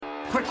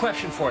Quick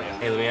question for you.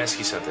 Hey, let me ask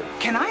you something.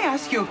 Can I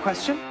ask you a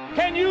question?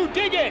 Can you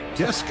dig it?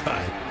 Yes,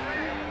 guy.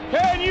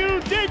 Can you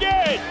dig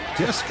it?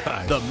 Yes,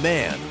 guy. The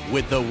man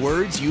with the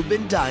words you've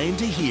been dying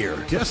to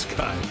hear. Yes,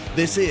 guy.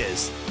 This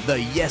is the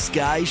Yes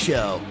Guy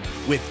Show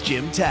with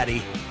Jim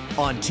Taddy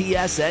on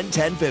TSN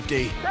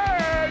 1050.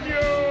 Can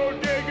you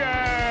dig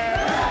it?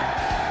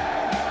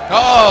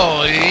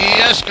 Oh,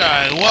 Yes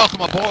Guy. Welcome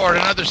aboard.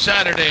 Another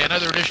Saturday,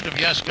 another edition of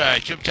Yes Guy.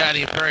 Jim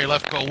Taddy and Perry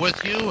Lefko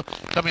with you.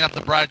 Coming up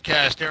the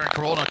broadcast, Aaron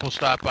Korolnik will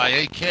stop by.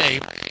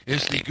 AK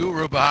is the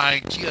guru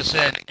behind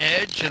TSN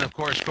Edge, and of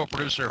course,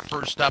 co-producer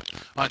first up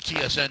on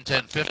TSN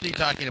 1050,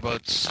 talking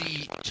about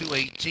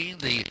C218,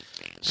 the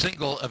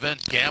single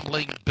event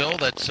gambling bill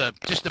that's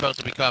just about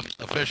to become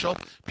official.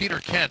 Peter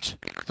Kent,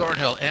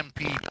 Thornhill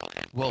MP,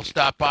 will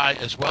stop by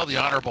as well, the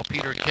Honorable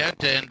Peter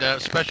Kent,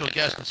 and special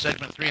guest in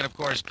segment 3, and of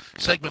course,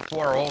 segment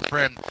 4, our old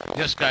friend,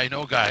 Yes Guy,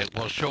 No Guy,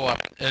 will show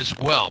up as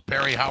well.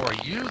 Perry, how are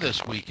you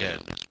this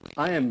weekend?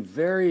 I am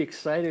very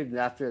excited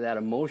after that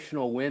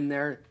emotional win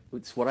there.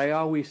 It's what I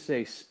always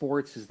say,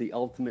 sports is the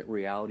ultimate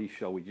reality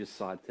show. We just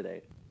saw it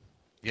today.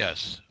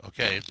 Yes.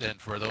 Okay. And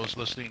for those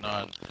listening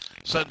on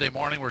Sunday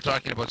morning, we're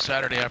talking about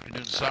Saturday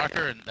afternoon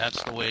soccer, and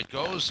that's the way it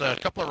goes. A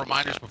couple of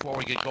reminders before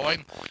we get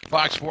going.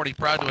 Fox 40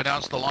 proud to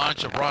announce the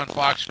launch of Ron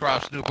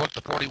Foxcroft's new book,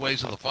 The 40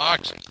 Ways of the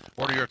Fox.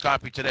 Order your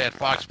copy today at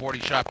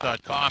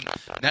fox40shop.com.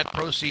 Net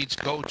proceeds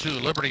go to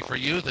Liberty for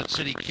Youth and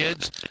City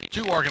Kids,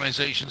 two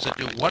organizations that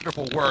do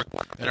wonderful work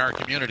in our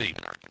community.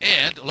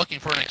 And looking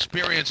for an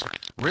experienced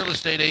real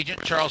estate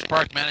agent, Charles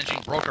Park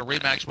Managing Broker,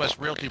 Remax West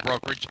Realty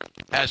Brokerage,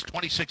 has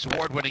 26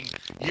 award-winning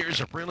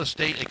years of real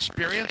estate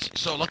experience.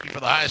 So looking for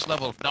the highest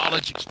level of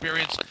knowledge,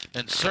 experience,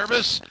 and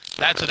service,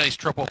 that's a nice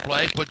triple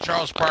play. Put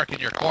Charles Park in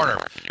your corner.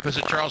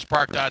 Visit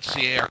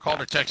charlespark.ca or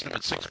call or text them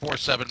at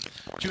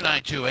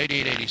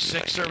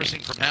 647-292-8886.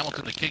 Servicing from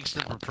Hamilton to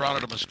Kingston, from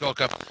Toronto to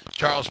Muskoka,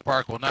 Charles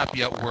Park will not be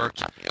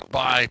outworked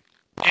by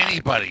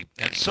anybody.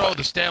 And so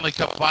the Stanley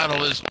Cup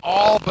final is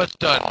all but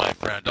done, my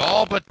friend.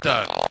 All but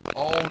done.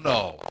 Oh,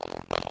 no.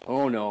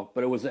 Oh, no,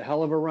 but it was a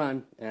hell of a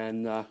run,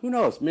 and who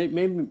knows,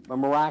 maybe a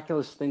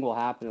miraculous thing will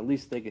happen. At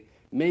least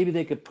maybe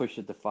they could push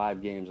it to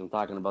 5 games. I'm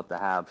talking about the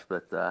Habs,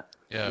 but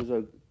It was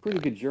a pretty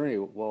good journey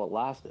while it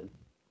lasted.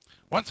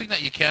 One thing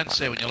that you can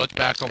say when you look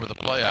back over the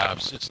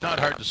playoffs, it's not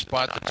hard to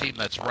spot the team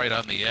that's right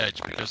on the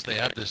edge because they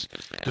have this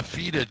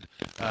defeated,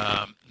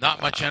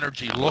 not much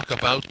energy look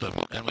about them.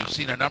 And we've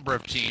seen a number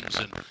of teams,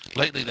 and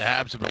lately the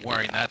Habs have been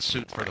wearing that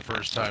suit for the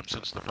first time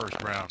since the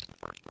first round.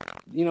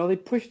 You know, they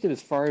pushed it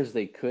as far as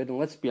they could, and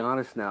let's be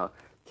honest now,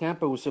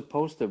 Tampa was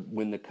supposed to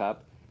win the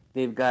Cup.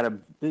 They've got a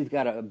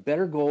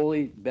better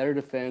goalie, better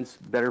defense,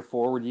 better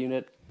forward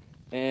unit,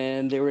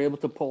 and they were able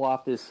to pull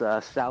off this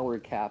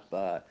salary cap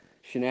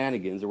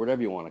shenanigans or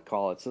whatever you want to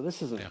call it. So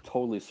this isn't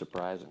totally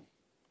surprising.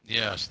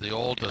 Yes, the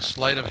old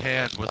sleight of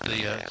hand with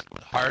the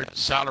hard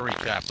salary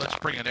cap. Let's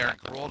bring in Aaron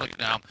Korolnik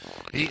now.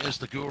 He is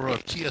the guru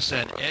of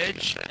TSN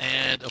Edge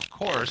and, of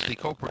course, the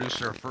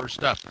co-producer of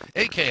First Up.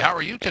 AK, how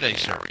are you today,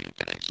 sir?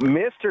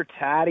 Mr.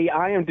 Taddy,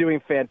 I am doing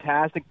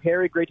fantastic.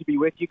 Perry, great to be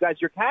with you guys.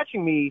 You're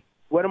catching me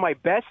one of my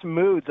best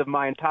moods of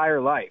my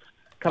entire life.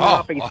 Coming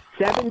off a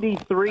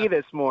 73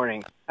 this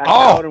morning at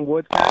Howden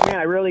Woods. Man,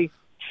 I really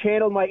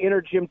channeled my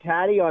inner Jim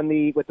Taddy on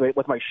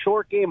with my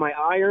short game, my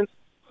irons.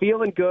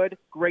 Feeling good.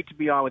 Great to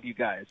be on with you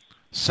guys.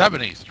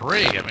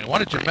 73. I mean, what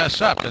did you mess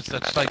up?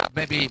 That's like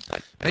maybe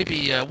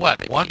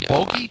what, one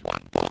bogey?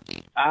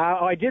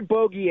 I did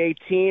bogey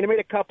 18. I made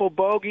a couple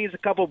bogeys, a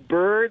couple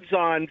birds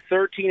on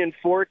 13 and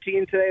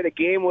 14 today. The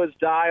game was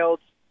dialed,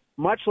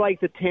 much like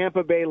the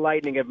Tampa Bay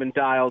Lightning have been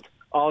dialed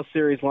all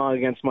series long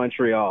against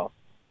Montreal.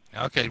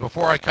 Okay,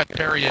 before I cut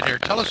Perry in here,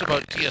 tell us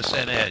about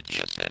TSN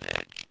Edge.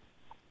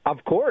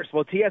 Of course.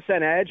 Well,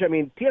 TSN Edge,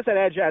 TSN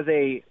Edge as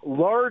a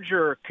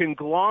larger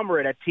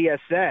conglomerate at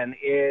TSN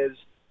is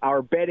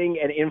our betting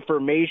and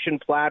information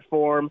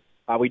platform.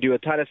 We do a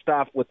ton of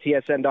stuff with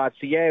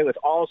TSN.ca, with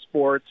all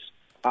sports.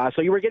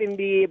 So you were getting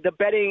the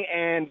betting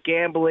and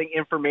gambling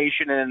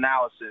information and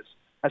analysis.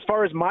 As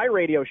far as my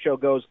radio show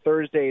goes,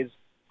 Thursdays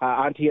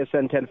on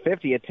TSN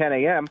 1050 at 10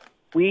 a.m.,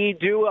 we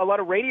do a lot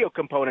of radio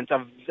components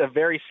of the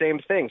very same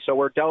thing. So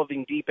we're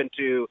delving deep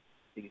into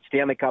the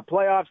Stanley Cup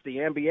playoffs, the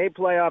NBA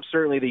playoffs,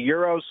 certainly the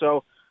Euros.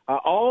 So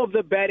all of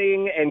the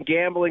betting and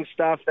gambling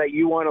stuff that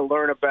you want to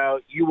learn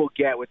about, you will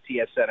get with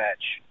TSN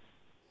Edge.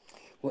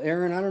 Well,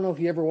 Aaron, I don't know if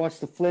you ever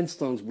watched the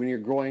Flintstones when you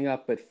were growing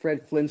up, but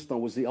Fred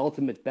Flintstone was the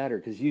ultimate bettor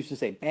because he used to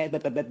say, bad,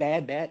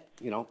 bet.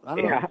 You know, I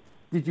don't know.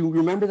 Did you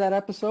remember that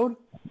episode?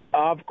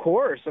 Of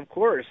course.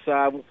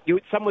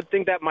 Some would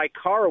think that my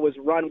car was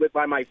run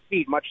by my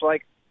feet, much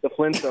like the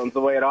Flintstones,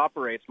 the way it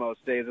operates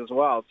most days as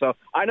well. So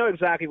I know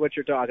exactly what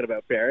you're talking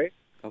about, Perry.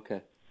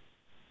 Okay.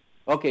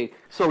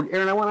 So,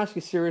 Aaron, I want to ask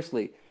you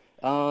seriously.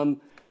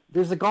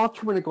 There's a golf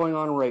tournament going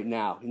on right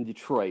now in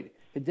Detroit.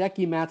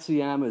 Hideki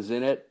Matsuyama is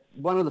in it,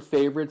 one of the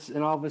favorites,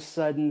 and all of a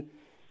sudden,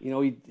 you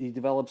know, he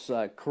develops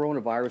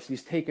coronavirus.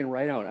 He's taken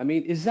right out. I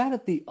mean, is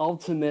that the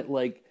ultimate,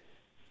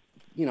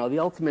 the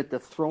ultimate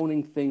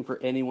dethroning thing for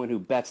anyone who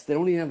bets? They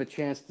don't even have a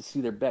chance to see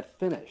their bet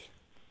finish.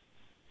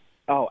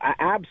 Oh,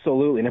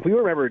 Absolutely. And if we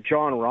remember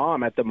John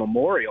Rahm at the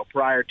Memorial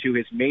prior to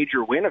his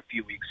major win a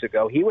few weeks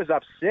ago, he was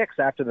up 6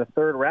 after the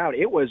third round.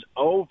 It was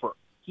over.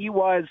 He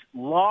was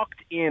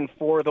locked in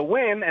for the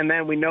win, and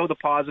then we know the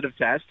positive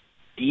test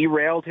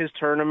derailed his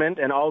tournament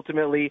and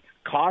ultimately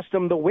cost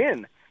him the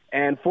win.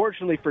 And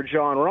fortunately for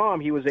John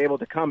Rahm, he was able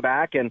to come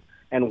back and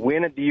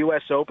win at the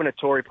U.S. Open at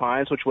Torrey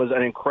Pines, which was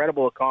an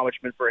incredible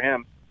accomplishment for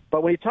him.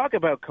 But when you talk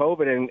about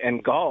COVID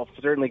and golf,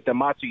 certainly the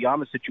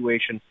Matsuyama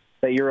situation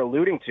that you're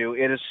alluding to,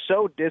 it is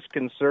so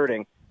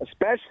disconcerting,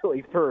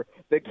 especially for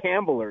the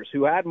gamblers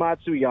who had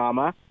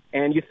Matsuyama.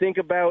 And you think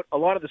about a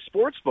lot of the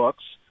sports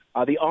books,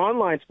 the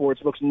online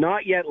sports books,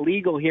 not yet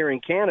legal here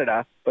in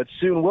Canada, but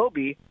soon will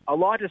be. A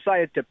lot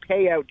decided to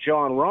pay out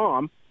John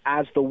Rahm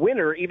as the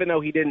winner, even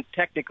though he didn't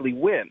technically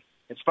win,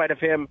 in spite of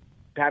him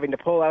having to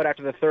pull out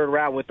after the third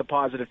round with the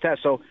positive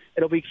test. So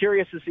it'll be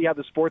curious to see how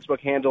the sportsbook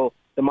handle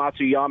the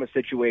Matsuyama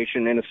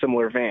situation in a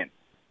similar vein.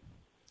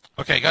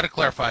 Okay, got to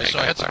clarify. So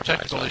I had some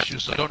technical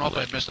issues, so I don't know if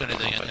I missed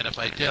anything, and if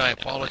I did, I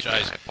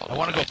apologize. I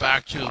want to go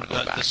back to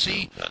the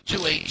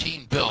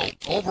C-218 bill.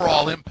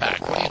 Overall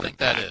impact, what do you think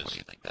that is?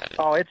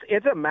 Oh,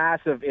 it's a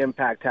massive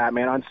impact, Pat,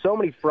 man, on so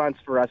many fronts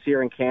for us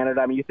here in Canada.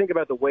 I mean, you think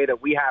about the way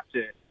that we have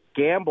to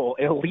gamble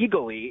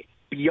illegally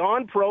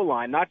beyond pro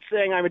line. Not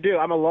saying I'm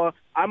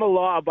a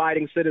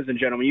law-abiding citizen,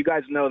 gentlemen. You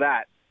guys know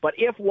that. But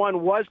if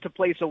one was to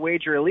place a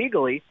wager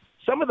illegally,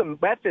 some of the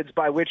methods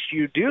by which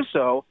you do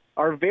so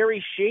are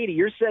very shady.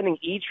 You're sending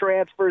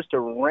e-transfers to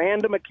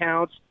random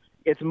accounts.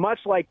 It's much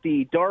like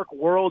the dark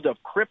world of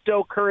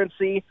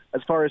cryptocurrency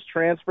as far as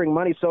transferring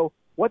money. So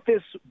what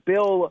this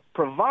bill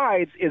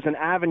provides is an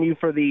avenue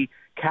for the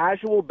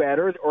casual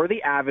bettor or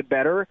the avid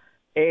bettor,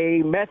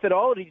 a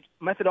methodology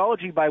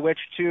by which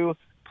to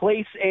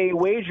place a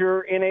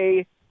wager in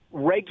a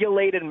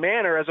regulated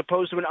manner as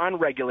opposed to an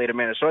unregulated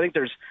manner. So I think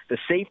there's the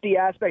safety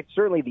aspect.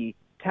 Certainly the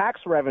tax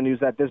revenues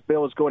that this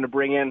bill is going to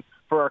bring in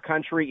for our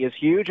country is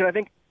huge. And I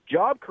think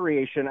job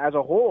creation as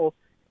a whole,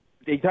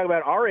 you talk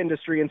about our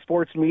industry in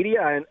sports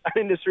media and an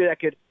industry that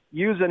could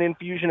use an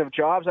infusion of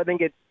jobs. I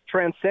think it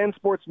transcends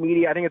sports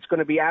media. I think it's going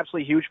to be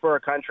absolutely huge for our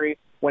country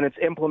when it's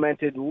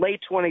implemented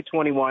late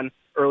 2021,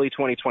 early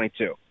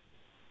 2022.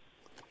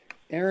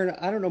 Aaron,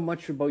 I don't know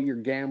much about your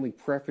gambling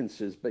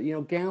preferences, but,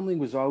 gambling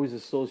was always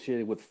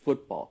associated with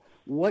football.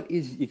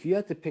 If you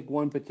had to pick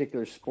one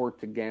particular sport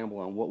to gamble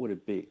on, what would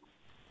it be?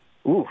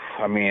 Oof,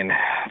 I mean,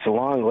 it's a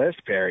long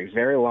list, Perry.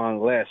 Very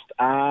long list.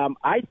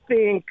 I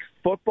think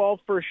football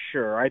for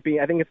sure. I think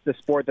it's the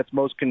sport that's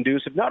most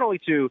conducive, not only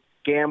to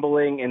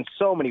gambling in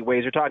so many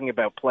ways. You're talking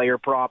about player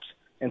props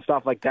and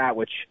stuff like that,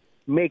 which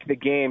make the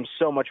game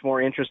so much more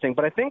interesting.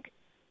 But I think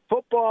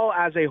football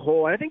as a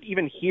whole, and I think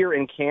even here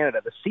in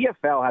Canada, the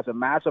CFL has a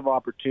massive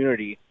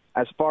opportunity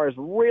as far as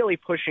really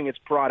pushing its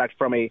product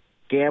from a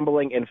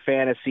gambling and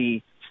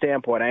fantasy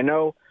standpoint. I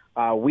know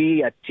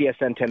we at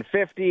TSN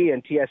 1050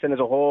 and TSN as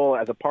a whole,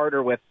 as a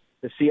partner with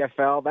the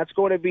CFL, that's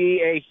going to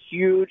be a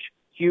huge,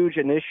 huge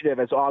initiative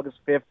as August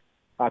 5th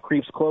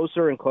creeps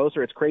closer and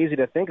closer. It's crazy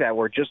to think that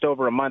we're just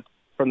over a month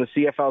from the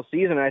CFL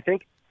season. And I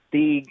think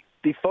the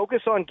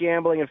focus on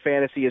gambling and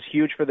fantasy is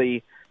huge for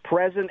the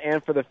present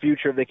and for the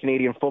future of the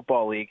Canadian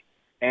Football League.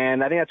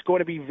 And I think that's going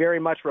to be very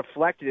much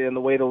reflected in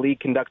the way the league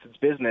conducts its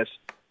business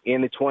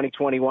in the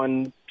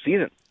 2021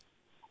 season.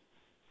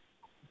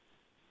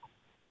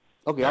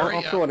 Okay,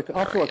 I'll throw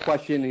a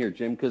question in here,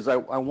 Jim, because I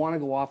want to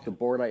go off the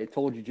board. I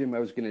told you, Jim, I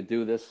was going to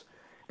do this.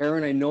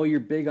 Aaron, I know you're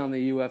big on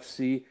the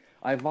UFC.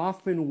 I've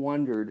often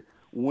wondered,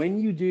 when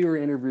you do your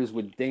interviews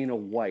with Dana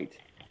White,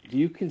 do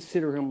you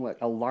consider him like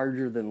a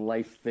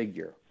larger-than-life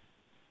figure?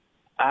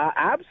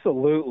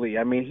 Absolutely.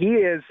 I mean, he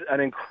is an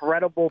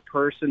incredible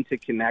person to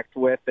connect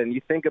with, and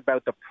you think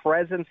about the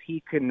presence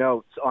he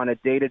connotes on a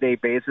day-to-day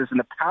basis and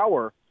the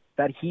power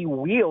that he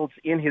wields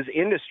in his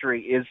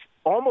industry is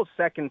almost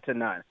second to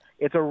none.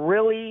 It's a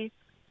really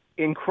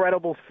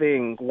incredible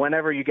thing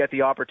whenever you get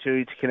the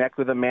opportunity to connect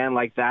with a man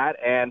like that,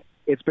 and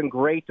it's been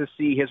great to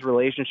see his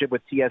relationship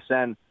with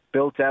TSN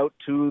built out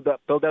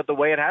the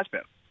way it has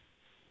been.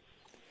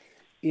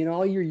 In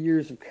all your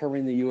years of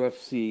covering the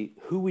UFC,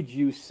 who would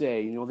you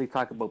say, they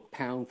talk about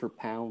pound for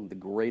pound, the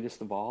greatest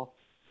of all?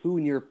 Who,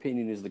 in your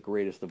opinion, is the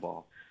greatest of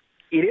all?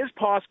 It is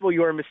possible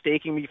you are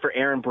mistaking me for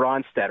Aaron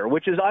Bronstetter,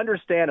 which is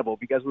understandable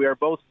because we are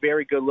both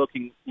very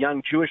good-looking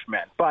young Jewish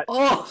men. But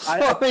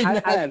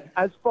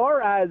as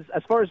far as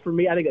for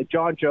me, I think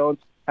John Jones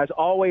has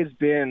always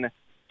been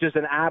just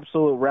an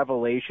absolute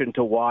revelation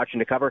to watch and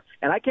to cover.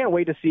 And I can't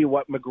wait to see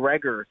what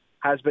McGregor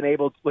is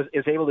able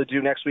to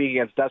do next week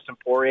against Dustin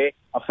Poirier,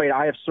 a fight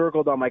I have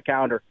circled on my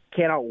calendar.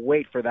 Cannot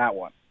wait for that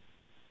one.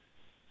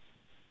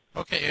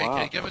 Okay,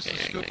 wow. Give us the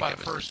scoop on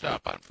first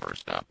up.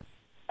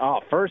 Oh,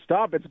 first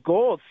up, it's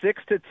gold,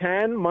 6 to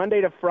 10,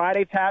 Monday to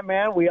Friday, Pat,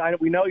 man. We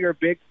know you're a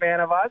big fan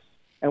of us,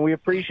 and we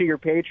appreciate your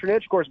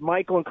patronage. Of course,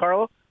 Michael and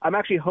Carlo, I'm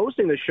actually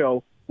hosting the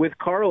show with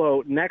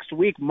Carlo next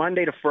week,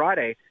 Monday to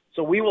Friday,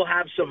 so we will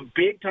have some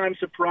big-time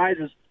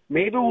surprises.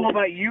 Maybe we'll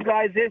invite you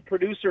guys in,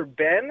 producer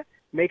Ben,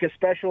 make a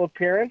special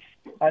appearance.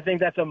 I think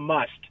that's a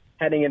must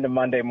heading into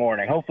Monday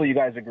morning. Hopefully you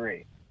guys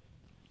agree.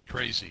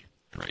 Crazy.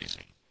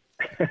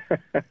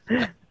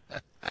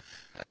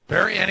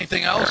 Barry,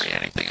 anything else?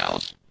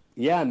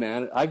 Yeah,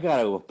 man, I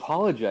got to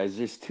apologize.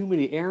 There's too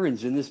many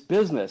errands in this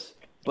business.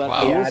 But Wow.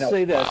 I will Yeah,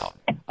 say this. Wow.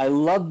 I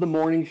love the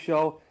morning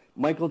show.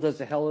 Michael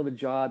does a hell of a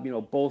job,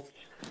 both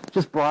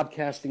just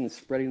broadcasting and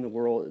spreading the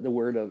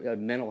word of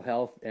mental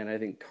health. And I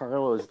think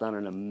Carlo has done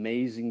an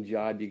amazing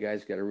job. You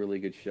guys got a really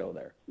good show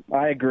there.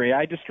 I agree.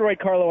 I destroyed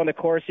Carlo on the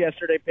course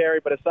yesterday, Perry,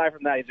 but aside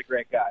from that, he's a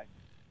great guy.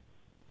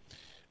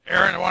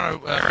 Aaron, I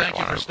want to thank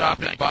you for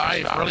stopping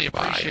by. Really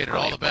appreciate it.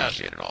 All the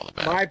best.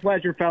 My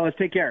pleasure, fellas.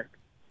 Take care.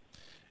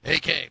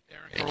 AK, Aaron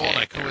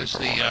Korolnik, who is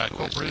the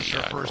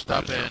co-producer First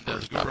Up and the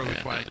guru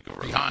who's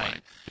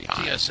behind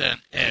TSN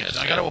Edge.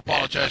 I got to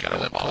apologize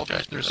because I'm told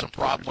there's some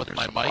problem with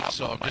my mic,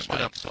 so I'm just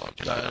going to,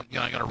 I'm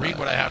going to read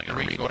what I have to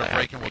read, go to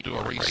break, and we'll do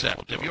a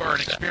reset. If you are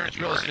an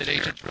experienced real estate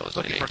agent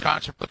looking for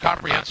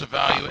comprehensive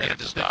value and a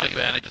distinct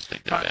advantage,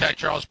 contact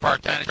Charles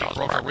Park, managing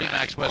broker,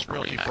 RE/MAX West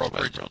Realty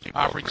Brokerage,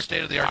 offering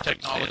state-of-the-art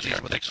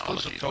technologies with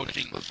exclusive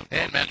coaching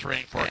and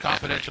mentoring. For a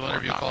confidential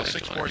interview, call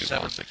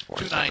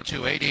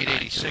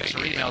 647-292-8886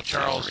 or email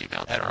Charles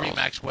at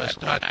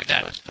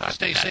remaxwest.net.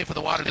 Stay safe in the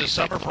water this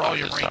summer. For all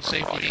your marine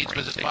safety needs,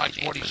 visit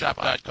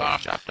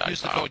fox40shop.com.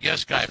 Use the code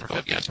YesGuy for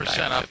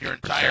 15% off your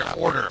entire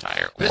order.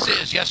 This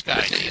is Yes Guy,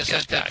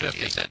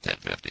 TSN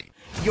 1050.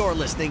 You're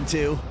listening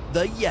to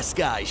The Yes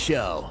Guy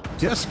Show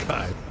Yes,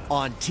 guy.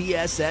 on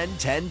TSN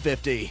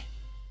 1050.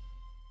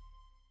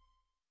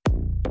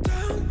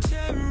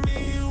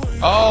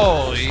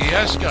 Oh,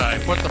 Yes Guy.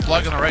 Put the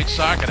plug in the right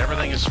socket.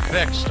 Everything is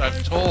fixed, I'm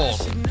told.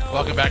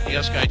 Welcome back to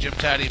Yes Guy. Jim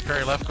Taddy and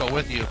Perry Lefko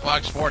with you.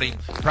 Fox 40,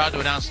 proud to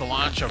announce the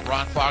launch of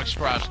Ron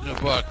Foxcroft's new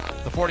book,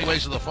 The 40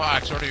 Ways of the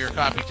Fox. Order your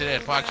copy today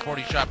at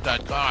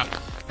fox40shop.com.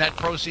 Net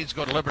proceeds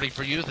go to Liberty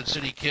for Youth and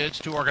City Kids,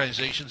 two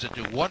organizations that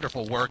do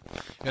wonderful work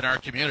in our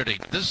community.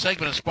 This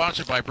segment is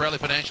sponsored by Braley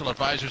Financial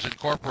Advisors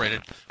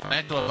Incorporated.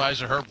 Financial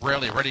advisor Herb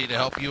Braley, ready to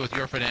help you with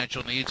your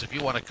financial needs. If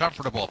you want a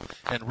comfortable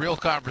and real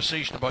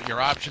conversation about your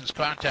options,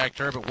 contact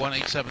Herb at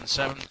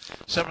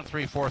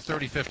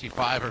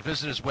 1-877-734-3055 or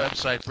visit his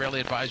website,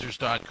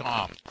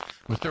 BraleyAdvisors.com.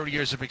 With 30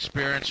 years of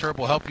experience, Herb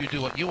will help you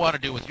do what you want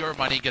to do with your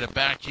money, get it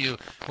back to you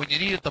when you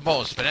need it the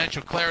most.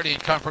 Financial clarity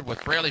and comfort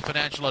with Braley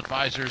Financial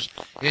Advisors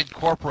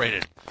Incorporated.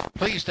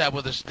 Pleased to have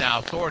with us now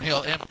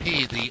Thornhill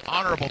MP, the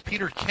Honorable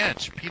Peter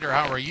Kent. Peter,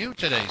 how are you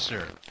today,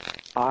 sir?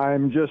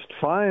 I'm just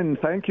fine,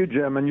 thank you,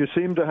 Jim. And you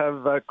seem to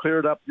have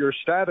cleared up your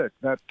static.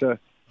 That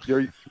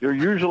your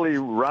usually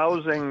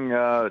rousing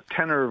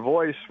tenor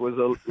voice was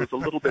a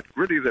little bit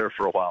gritty there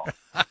for a while.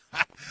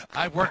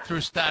 I've worked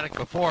through static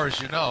before, as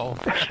you know.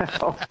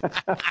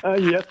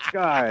 Yes,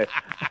 guy.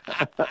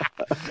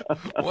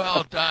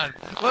 Well done.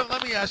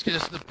 Let me ask you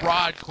this, the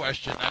broad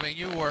question. I mean,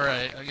 you were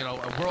a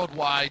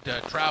worldwide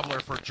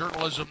traveler for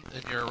journalism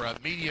in your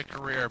media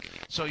career,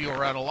 so you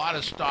were at a lot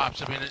of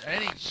stops. I mean,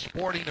 any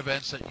sporting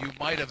events that you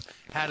might have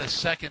had a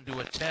second to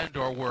attend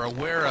or were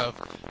aware of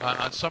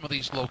on some of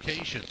these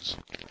locations?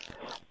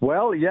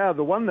 Well, yeah,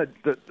 the one that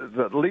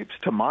leaps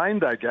to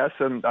mind, I guess,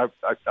 and I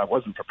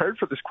wasn't prepared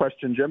for this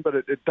question, Jim, but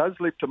it does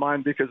leap to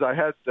mind because I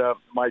had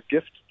my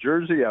gift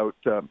jersey out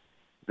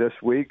this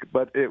week,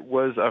 but it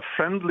was a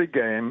friendly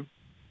game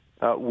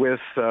with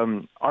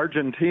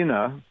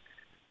Argentina,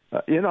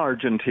 in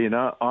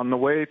Argentina, on the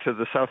way to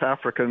the South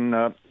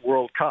African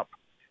World Cup.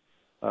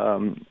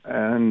 And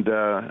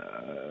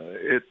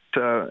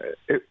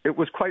it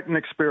was quite an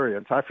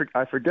experience. I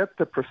forget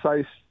the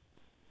precise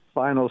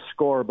final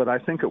score, but I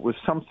think it was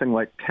something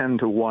like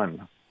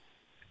 10-1.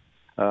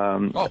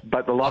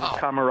 But a lot of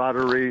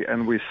camaraderie,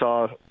 and we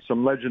saw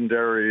some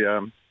legendary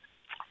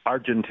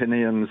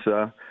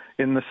Argentinians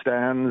in the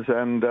stands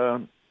and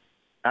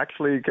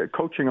actually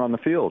coaching on the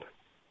field.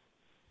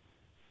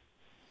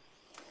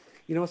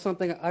 You know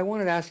something? I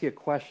wanted to ask you a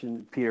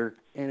question, Peter,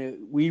 and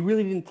we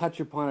really didn't touch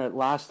upon it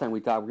last time we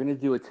talked. We're going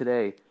to do it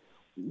today.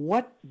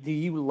 What do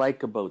you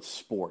like about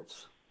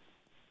sports?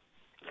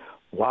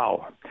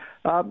 Wow.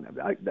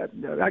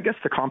 I guess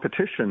the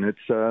competition. It's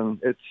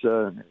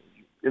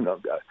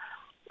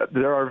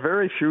there are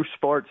very few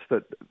sports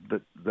that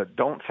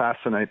don't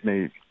fascinate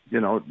me,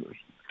 to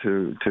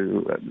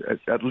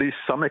at least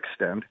some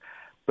extent.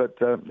 But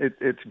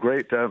it's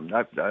great.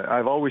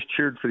 I've always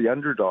cheered for the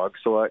underdog,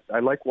 so I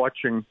like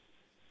watching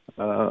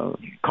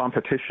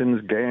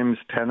competitions, games,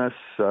 tennis,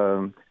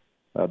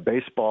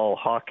 baseball,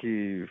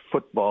 hockey,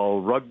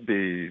 football,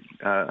 rugby.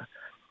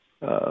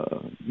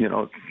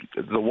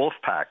 The wolf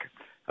pack.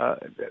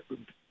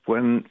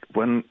 When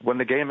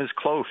the game is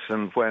close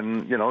and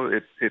when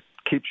it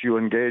keeps you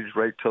engaged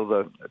right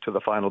to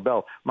the final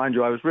bell. Mind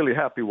you, I was really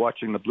happy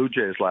watching the Blue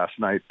Jays last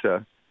night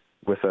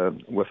with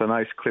a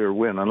nice clear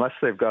win. Unless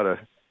they've got a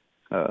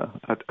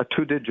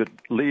 2-digit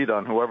lead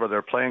on whoever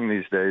they're playing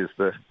these days,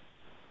 the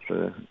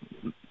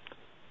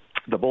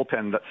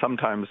bullpen that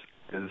sometimes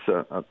is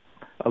a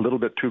little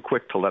bit too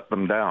quick to let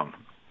them down.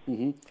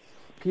 Mm-hmm.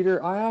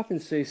 Peter, I often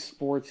say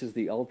sports is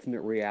the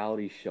ultimate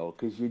reality show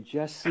because you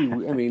just see,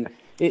 I mean,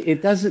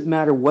 it doesn't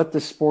matter what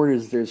the sport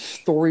is. There's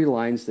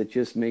storylines that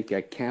just make you,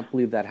 I can't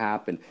believe that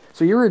happened.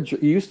 So you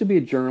used to be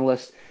a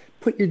journalist,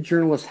 put your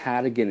journalist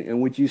hat again,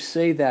 and would you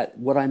say that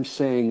what I'm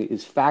saying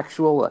is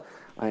factual?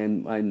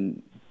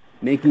 I'm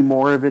making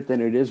more of it than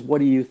it is. What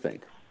do you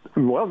think?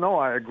 Well, no,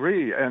 I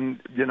agree. And,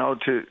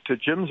 to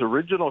Jim's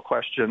original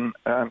question,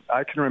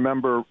 I can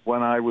remember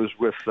when I was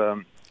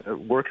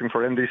working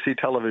for NBC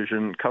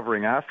Television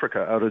covering Africa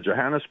out of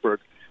Johannesburg,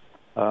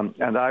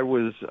 and I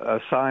was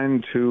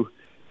assigned to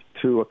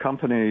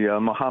accompany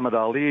Muhammad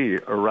Ali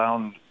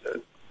around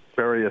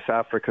various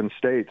African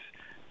states,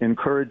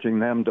 encouraging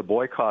them to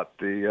boycott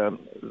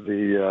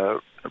the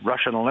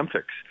Russian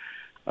Olympics.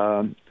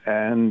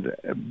 And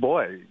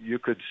boy, you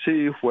could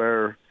see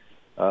where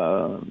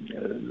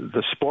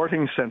the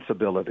sporting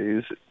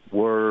sensibilities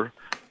were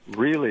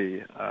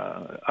really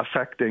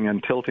affecting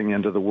and tilting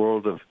into the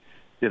world of,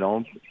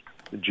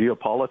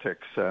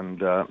 geopolitics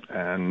and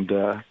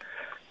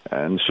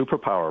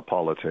superpower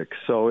politics.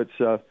 So it's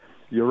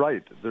you're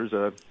right. There's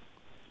a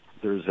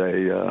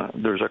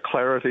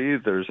clarity.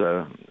 There's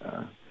to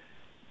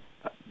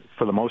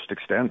the most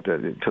extent,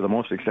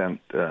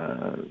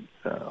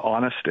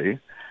 honesty.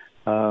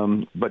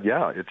 But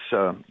yeah, it's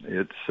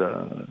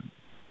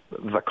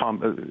the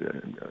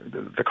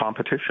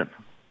competition.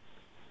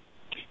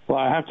 Well,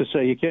 I have to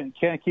say you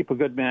can't keep a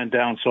good man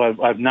down. So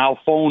I've now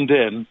phoned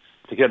in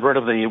to get rid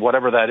of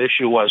whatever that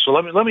issue was. So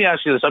let me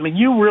ask you this. I mean,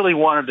 you really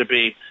wanted to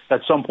be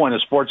at some point a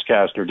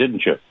sportscaster,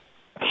 didn't you?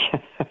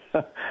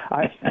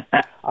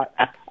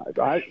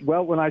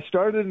 Well, when I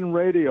started in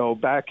radio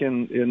back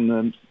in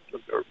the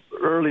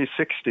early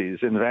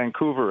 '60s in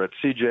Vancouver at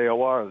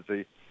CJOR,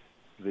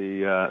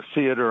 the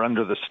theater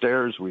under the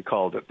stairs, we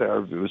called it there.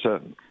 It was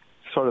a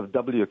sort of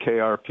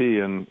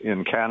WKRP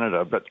in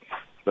Canada, but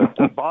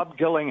Bob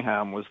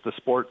Gillingham was the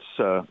sports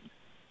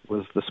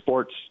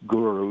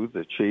guru,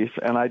 the chief,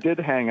 and I did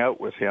hang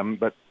out with him,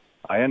 but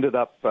I ended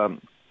up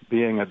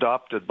being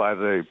adopted by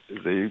the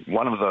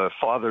one of the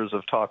fathers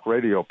of talk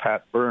radio,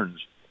 Pat Burns,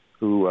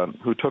 who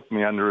took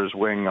me under his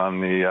wing on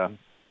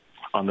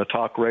the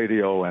talk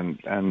radio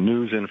and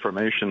news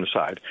information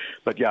side.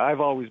 But yeah,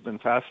 I've always been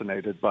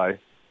fascinated by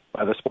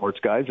the sports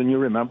guys, and you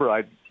remember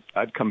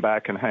I'd come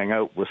back and hang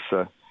out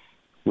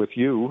with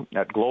you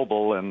at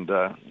Global and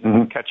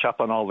catch up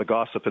on all the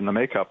gossip in the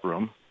makeup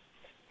room.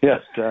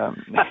 Yes. Some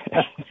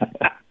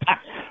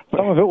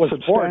of it was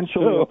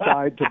substantially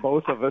applied to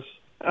both of us.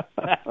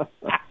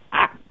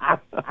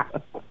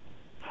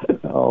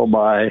 Oh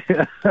my.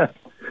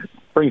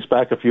 Brings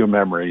back a few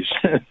memories.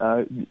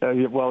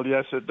 Well,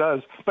 yes, it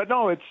does. But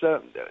no, it's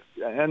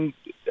and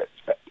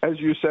as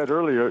you said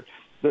earlier,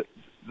 the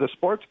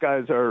sports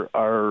guys are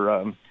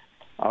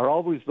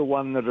always the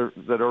one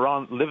that are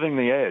on living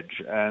the edge,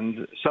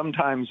 and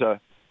sometimes a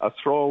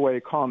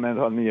throwaway comment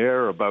on the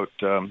air about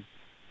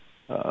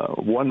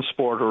one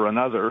sport or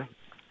another,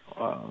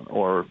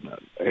 or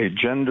a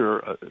gender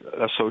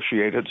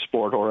associated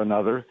sport or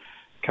another,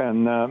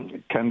 can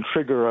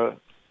trigger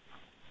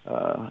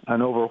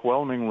an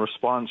overwhelming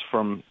response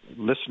from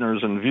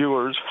listeners and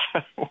viewers,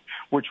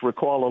 which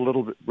require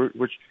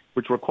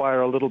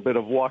a little bit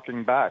of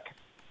walking back.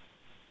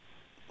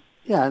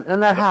 Yeah,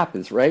 and that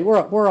happens, right?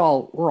 We're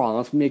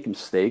honest, we make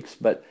mistakes,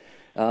 but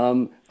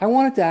I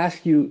wanted to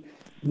ask you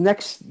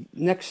next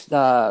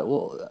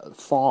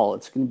fall,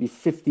 it's going to be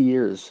 50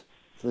 years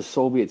for the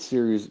Soviet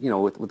series,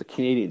 with the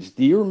Canadians.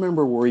 Do you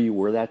remember where you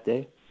were that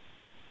day?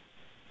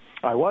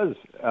 I was.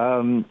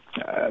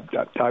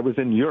 I was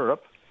in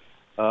Europe.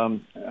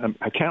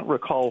 I can't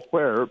recall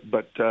where,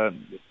 but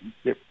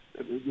it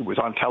was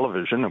on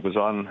television.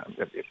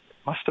 It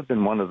must have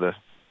been one of the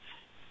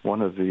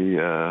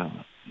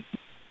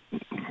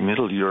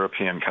Middle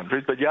European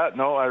countries. But yeah,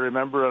 no, I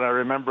remember, and I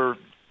remember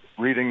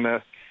reading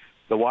the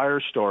wire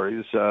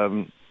stories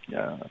on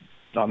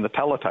the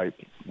teletype.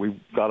 We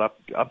got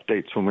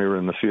updates when we were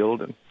in the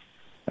field,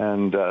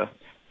 and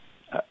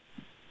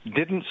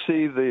didn't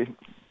see the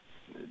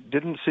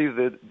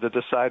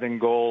deciding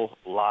goal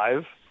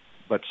live,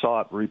 but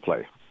saw it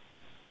replay.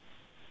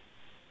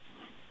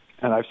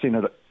 And I've seen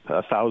it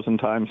 1,000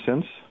 times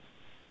since.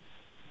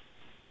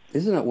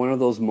 Isn't it one of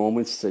those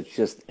moments that's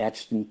just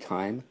etched in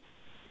time?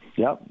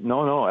 Yeah,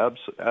 no,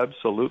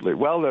 absolutely.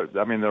 Well,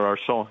 there are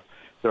so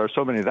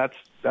many.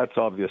 That's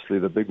obviously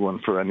the big one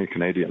for any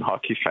Canadian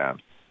hockey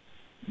fan.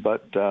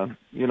 But the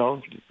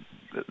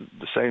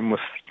same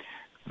with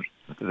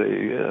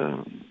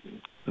the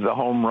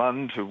home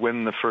run to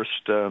win the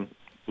first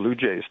Blue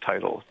Jays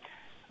title.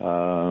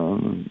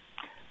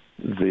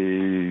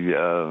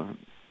 The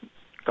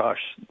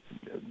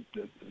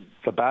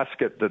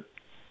basket that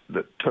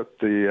took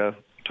the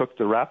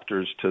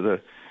Raptors to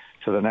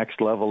the next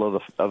level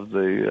of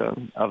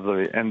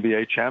the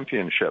NBA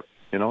championship.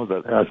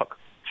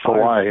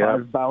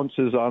 Five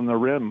bounces on the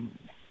rim.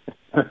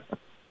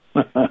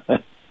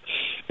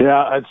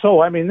 Yeah, and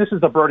so this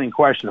is the burning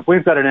question. If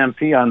we've got an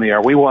MP on the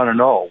air, we want to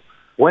know,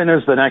 when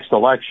is the next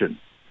election?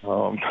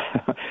 Oh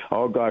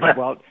gosh.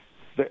 Well,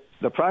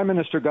 the Prime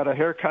Minister got a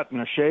haircut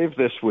and a shave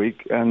this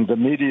week, and the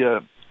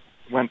media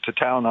went to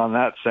town on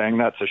that, saying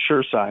that's a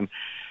sure sign.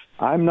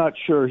 I'm not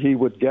sure he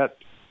would get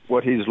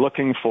what he's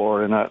looking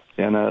for in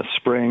a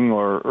spring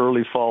or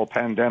early fall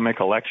pandemic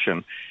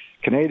election.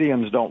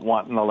 Canadians don't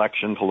want an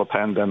election till the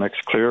pandemic's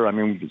clear. I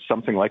mean,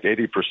 something like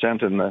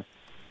 80%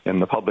 in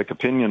the public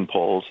opinion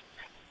polls.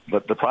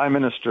 But the Prime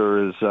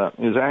Minister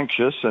is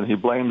anxious, and he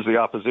blames the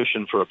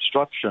opposition for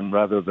obstruction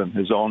rather than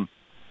his own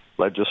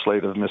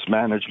legislative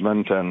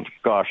mismanagement and,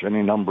 gosh,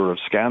 any number of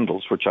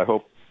scandals, which I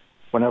hope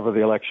whenever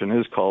the election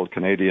is called,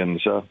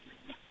 Canadians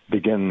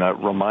begin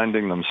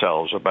reminding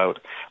themselves about.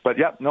 But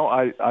yeah, no,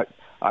 I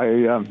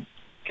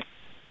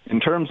in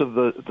terms of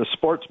the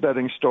sports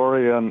betting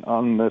story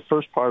on the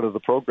first part of the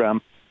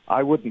program,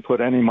 I wouldn't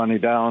put any money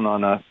down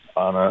on a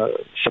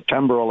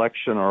September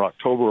election or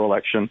October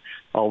election,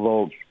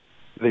 although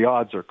the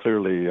odds are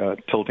clearly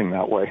tilting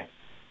that way.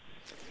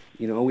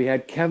 You know, we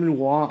had Kevin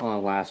Waugh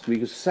on last week.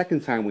 It was the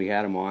second time we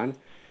had him on.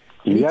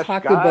 And Yes, he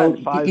talked God,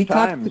 about he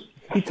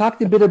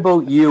talked a bit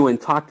about you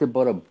and talked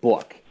about a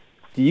book.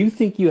 Do you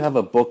think you have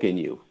a book in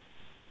you?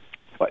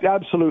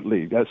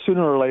 Absolutely.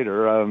 Sooner or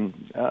later.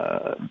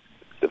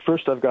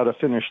 First, I've got to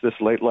finish this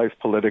late life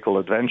political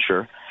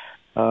adventure.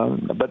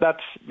 But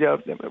that's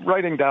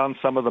writing down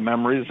some of the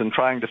memories and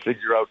trying to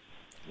figure out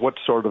what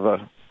sort of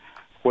a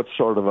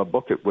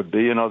book it would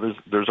be. You know,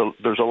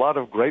 there's a lot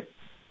of great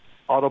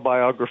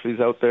autobiographies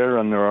out there,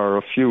 and there are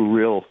a few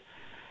real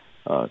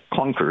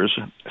clunkers.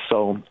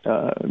 So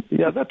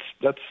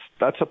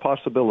that's a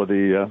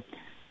possibility a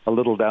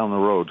little down the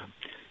road.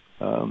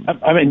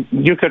 I mean,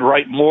 you could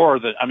write more.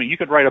 You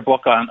could write a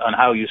book on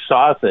how you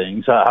saw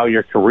things, how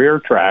your career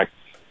tracked.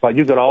 But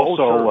you could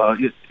also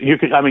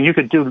you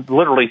could do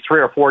literally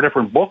 3 or 4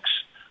 different books.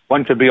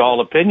 One could be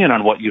all opinion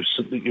on what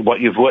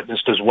you've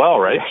witnessed as well,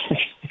 right?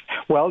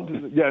 Well,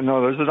 yeah,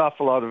 no, there's an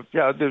awful lot of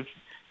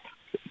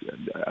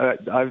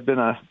I've been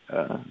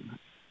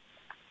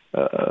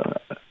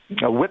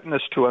a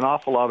witness to an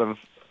awful lot of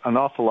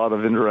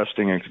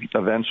interesting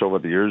events over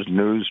the years: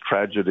 news,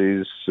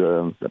 tragedies,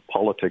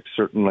 politics,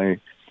 certainly,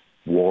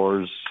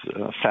 wars,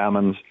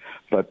 famines.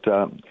 But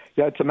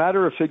it's a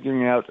matter of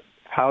figuring out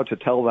how to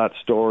tell that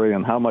story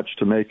and how much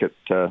to make it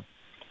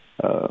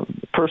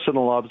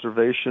personal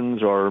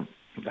observations, or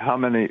how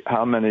many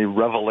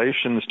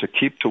revelations to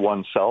keep to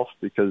oneself,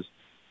 because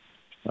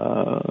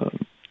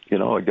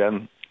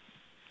again,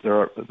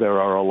 there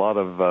are a lot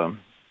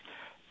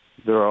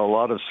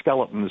of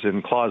skeletons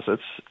in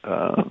closets.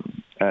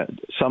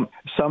 Some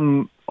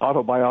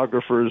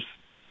autobiographers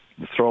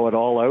throw it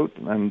all out,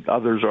 and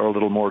others are a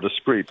little more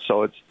discreet.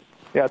 So it's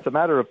a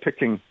matter of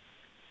picking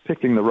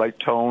the right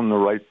tone,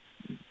 the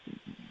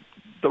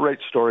right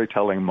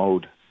storytelling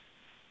mode.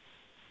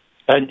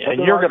 And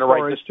you're going to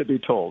write this to be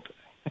told.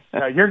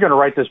 You're going to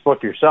write this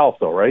book yourself,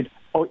 though, right?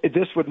 Oh,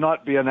 this would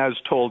not be an as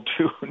told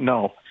to.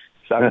 No.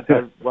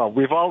 Well,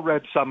 we've all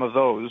read some of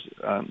those,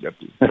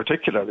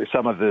 particularly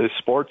some of the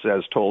sports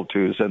as told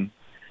tos, and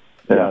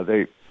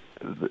they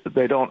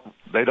don't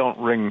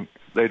ring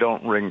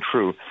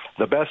true.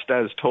 The best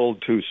as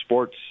told to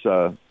sports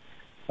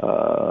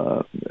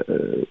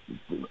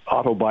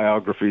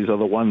autobiographies are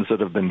the ones that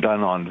have been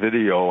done on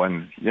video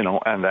and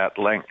at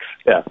length.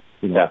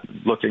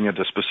 Looking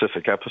into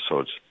specific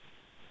episodes.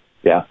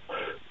 Yeah.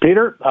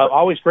 Peter,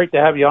 always great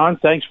to have you on.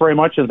 Thanks very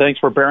much, and thanks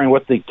for bearing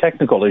with the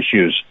technical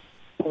issues.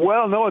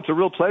 Well, no, it's a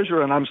real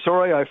pleasure, and I'm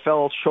sorry I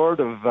fell short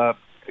of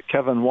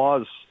Kevin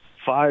Waugh's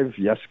 5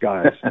 yes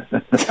guys.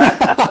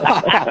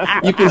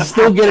 You can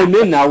still get him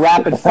in now,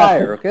 rapid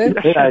fire, okay?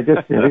 Yeah,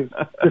 just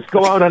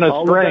go out on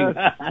a string.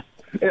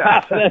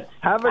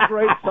 Have a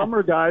great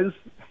summer, guys.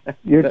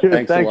 You too.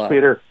 Thanks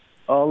Peter.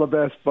 All the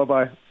best.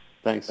 Bye-bye.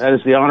 Thanks. That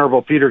is the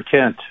Honorable Peter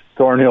Kent,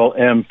 Thornhill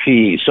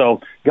MP.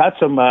 So got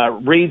some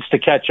reads to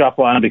catch up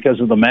on because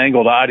of the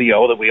mangled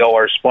audio that we owe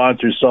our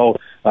sponsors. So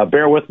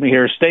bear with me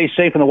here. Stay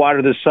safe in the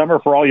water this summer.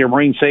 For all your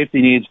marine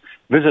safety needs,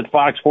 visit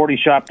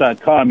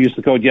fox40shop.com. Use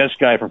the code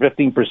YesGuy for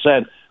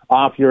 15%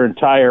 off your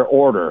entire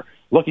order.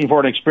 Looking for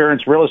an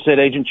experienced real estate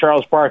agent?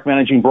 Charles Park,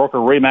 managing broker,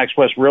 Remax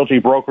West Realty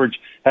Brokerage,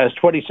 has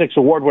 26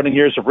 award-winning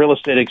years of real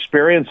estate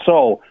experience.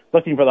 So,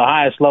 looking for the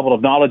highest level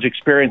of knowledge,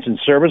 experience, and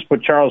service?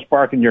 Put Charles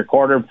Park in your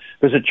corner.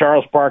 Visit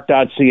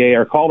charlespark.ca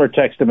or call or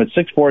text him at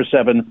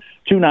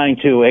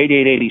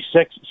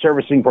 647-292-8886.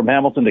 Servicing from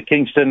Hamilton to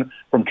Kingston,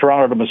 from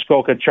Toronto to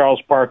Muskoka,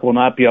 Charles Park will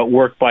not be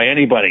outworked by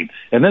anybody.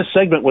 And this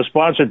segment was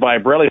sponsored by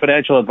Braley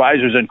Financial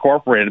Advisors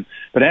Incorporated.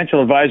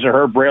 Financial advisor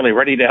Herb Braley,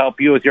 ready to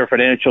help you with your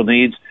financial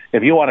needs.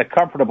 If you want a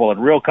comfortable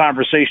and real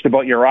conversation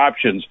about your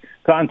options,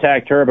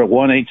 contact Herb at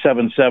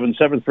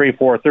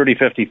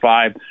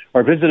 1-877-734-3055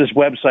 or visit his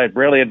website,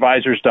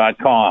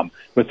 BraleyAdvisors.com.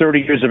 With 30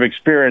 years of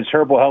experience,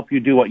 Herb will help you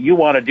do what you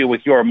want to do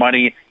with your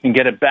money and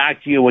get it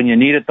back to you when you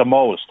need it the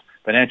most.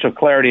 Financial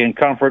clarity and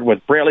comfort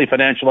with Braley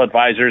Financial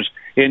Advisors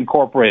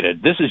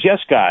Incorporated. This is Yes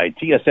Guy,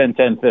 TSN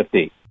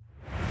 1050.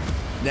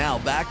 Now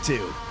back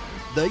to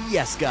the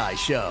Yes Guy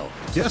Show.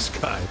 Yes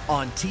Guy.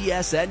 On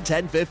TSN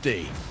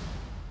 1050.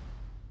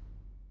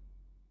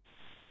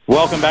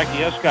 Welcome back to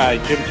Yes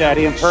Guy. Jim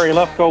Taddy and Perry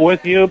Lefko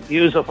with you.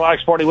 Use the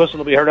Fox 40 whistle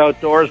to be heard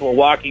outdoors while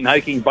walking,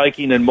 hiking,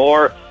 biking, and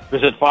more.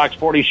 Visit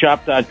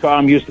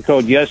fox40shop.com. Use the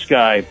code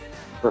YesGuy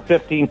for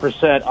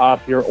 15%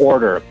 off your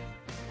order.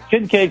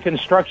 Kincaid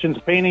Construction's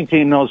painting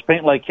team knows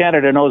paint like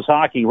Canada knows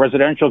hockey,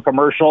 residential,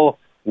 commercial,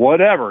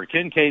 whatever.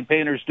 Kincaid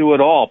painters do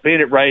it all.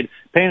 Paint it right.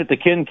 Paint it the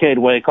Kincaid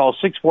way. Call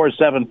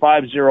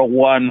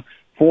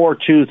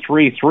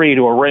 647-501-4233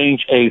 to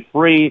arrange a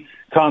free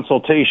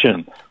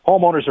consultation.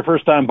 Homeowners or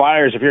first-time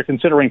buyers, if you're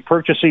considering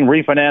purchasing,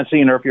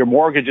 refinancing, or if your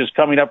mortgage is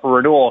coming up for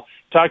renewal,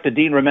 talk to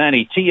Dean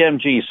Romani,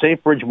 TMG,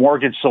 SafeBridge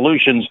Mortgage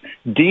Solutions.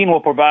 Dean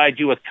will provide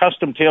you with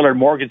custom-tailored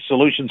mortgage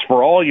solutions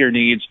for all your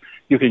needs.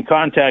 You can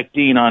contact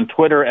Dean on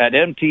Twitter at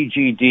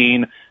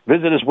MTGDean.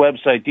 Visit his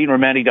website,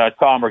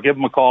 deanromani.com, or give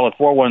him a call at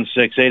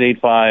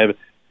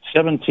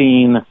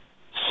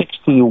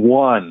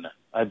 416-885-1761.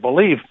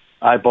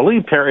 I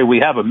believe, Perry, we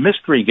have a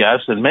mystery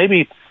guest, and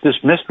maybe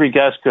this mystery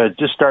guest could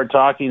just start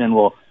talking and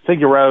we'll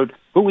figure out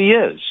who he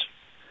is.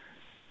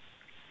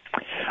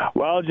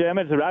 Well, Jim,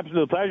 it's an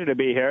absolute pleasure to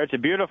be here. It's a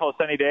beautiful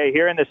sunny day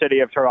here in the city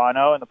of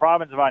Toronto in the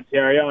province of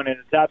Ontario, and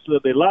it's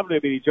absolutely lovely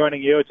to be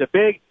joining you. It's a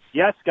big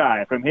yes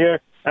guy from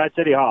here at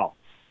City Hall.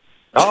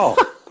 Oh.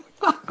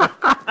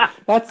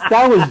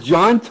 That was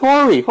John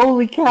Tory.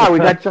 Holy cow, we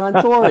got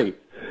John Tory.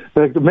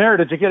 Mayor,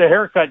 did you get a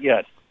haircut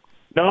yet?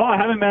 No, I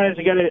haven't managed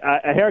to get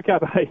a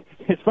haircut.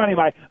 It's funny,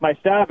 my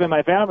staff and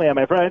my family and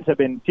my friends have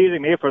been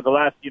teasing me for the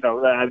last,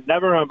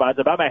 never months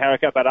about my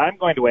haircut, but I'm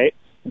going to wait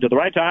until the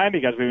right time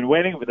because we've been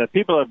waiting. The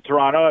people of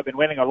Toronto have been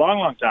waiting a long,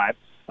 long time,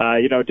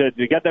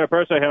 to get their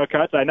personal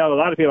haircuts. I know a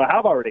lot of people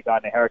have already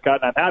gotten a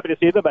haircut, and I'm happy to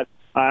see them, but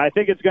I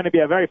think it's going to be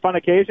a very fun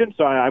occasion,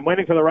 so I'm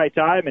waiting for the right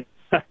time, and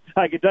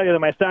I can tell you that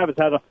my staff has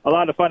had a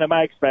lot of fun at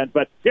my expense,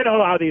 but you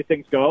know how these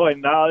things go,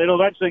 and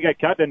it'll eventually get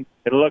cut, and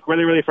it'll look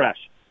really, really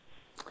fresh.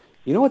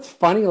 You know what's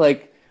funny?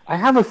 Like, I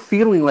have a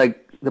feeling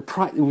like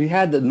we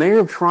had the mayor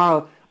of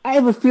Toronto. I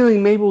have a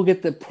feeling maybe we'll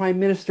get the Prime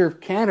Minister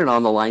of Canada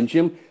on the line,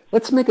 Jim.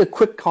 Let's make a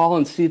quick call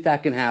and see if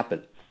that can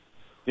happen.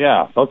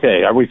 Yeah,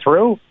 okay. Are we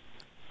through?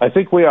 I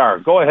think we are.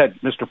 Go ahead,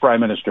 Mr.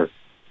 Prime Minister.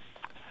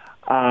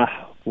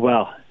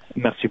 Well,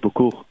 merci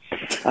beaucoup.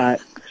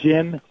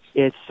 Jim,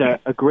 it's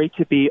great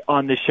to be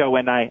on the show,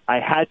 and I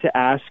had to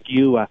ask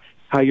you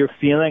how you're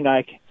feeling.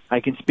 I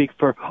can speak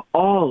for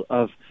all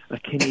of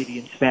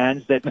Canadians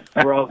fans that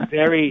were all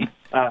very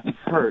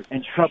hurt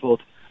and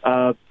troubled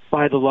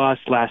by the loss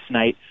last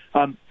night.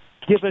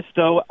 Give us,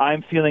 though,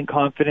 I'm feeling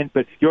confident,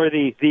 but you're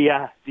the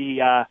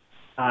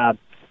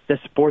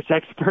sports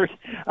expert.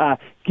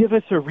 Give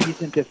us a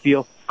reason to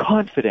feel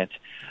confident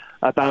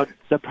about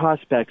the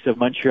prospects of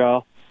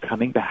Montreal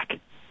coming back.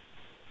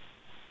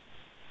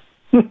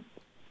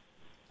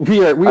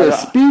 We are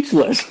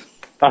speechless.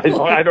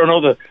 I don't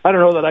know that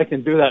I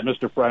can do that,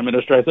 Mr. Prime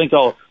Minister. I think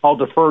I'll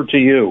defer to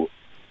you.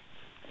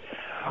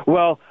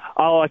 Well,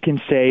 all I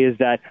can say is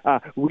that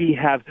we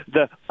have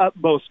the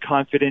utmost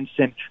confidence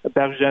in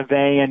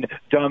Bergevin and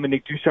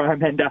Dominique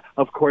Ducharme and,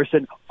 of course,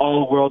 an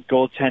all-world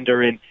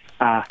goaltender in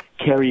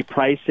Carey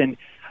Price. And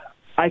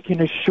I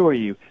can assure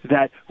you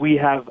that we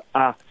have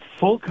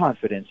full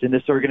confidence in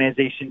this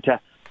organization to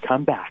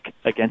come back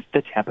against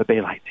the Tampa Bay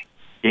Lightning.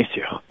 Yes,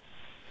 sir.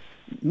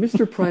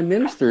 Mr. Prime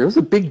Minister, it was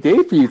a big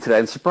day for you today.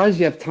 I'm surprised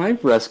you have time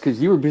for us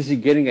because you were busy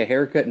getting a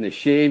haircut and a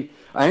shave.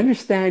 I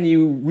understand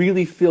you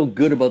really feel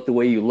good about the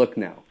way you look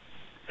now.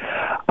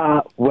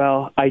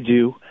 Well, I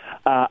do.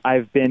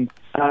 I've been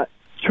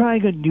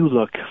trying a new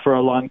look for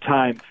a long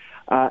time,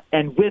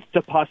 and with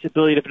the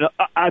possibility of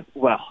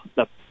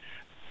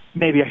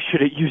maybe I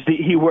shouldn't use the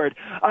E word,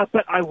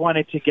 but I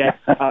wanted to get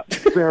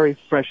very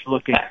fresh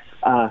looking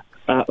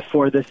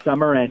for the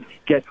summer and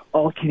get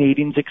all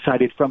Canadians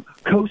excited from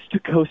coast to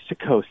coast to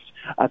coast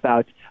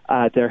about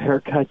their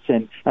haircuts.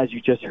 And as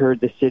you just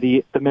heard,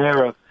 the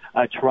mayor of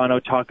Toronto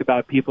talk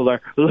about people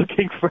are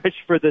looking fresh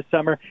for the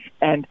summer,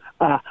 and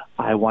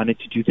I wanted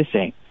to do the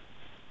same.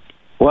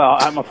 Well,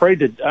 I'm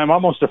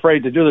almost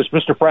afraid to do this.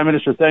 Mr. Prime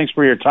Minister, thanks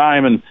for your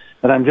time, and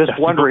I'm just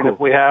wondering if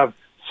we have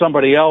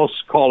somebody else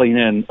calling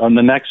in on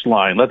the next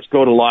line. Let's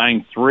go to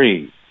line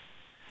 3.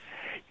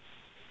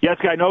 Yes,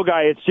 guy, no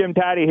guy. It's Jim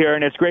Taddy here,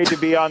 and it's great to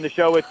be on the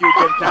show with you,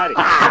 Jim Taddy.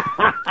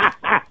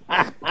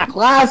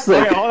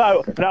 Classic. Okay,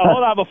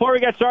 hold on. Before we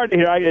get started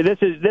here, this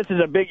is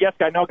a big yes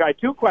guy, no guy.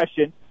 2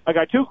 questions. I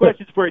got 2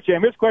 questions for you,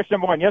 Jim. Here's question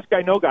number 1. Yes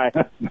guy, no guy.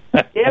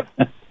 If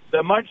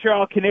the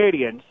Montreal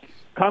Canadiens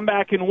come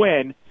back and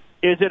win,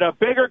 is it a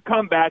bigger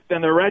comeback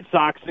than the Red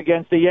Sox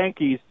against the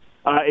Yankees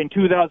in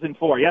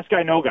 2004? Yes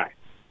guy, no guy.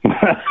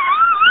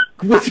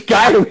 Which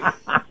guy? 2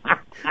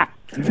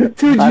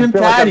 Jim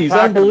Taddies,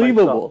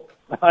 unbelievable.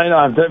 I know.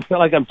 I feel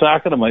like I'm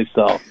talking to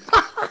myself.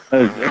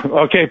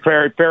 Okay,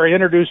 Perry,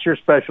 introduce your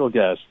special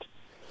guest.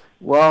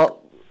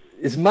 Well,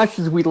 as much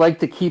as we'd like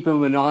to keep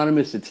him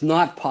anonymous, it's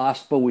not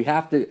possible. We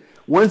have to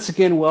once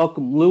again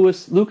welcome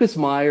Lucas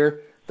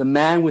Meyer, the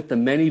man with the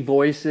many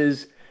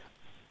voices.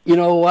 You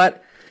know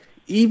what?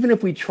 Even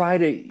if we try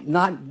to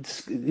not,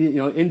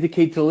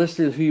 indicate to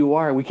listeners who you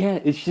are, we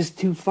can't. It's just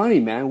too funny,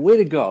 man. Way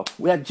to go.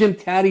 Jim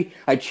Taddy,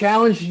 I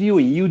challenged you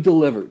and you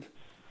delivered.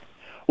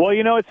 Well,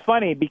 it's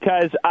funny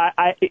because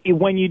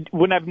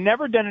when I've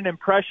never done an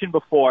impression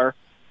before,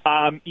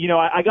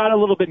 I got a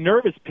little bit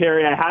nervous,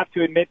 Perry, I have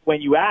to admit, when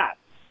you asked.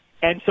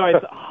 And so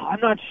I'm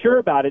not sure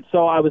about it.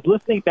 So I was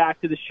listening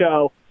back to the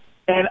show,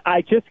 and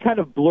I just kind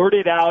of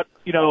blurted out,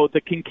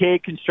 the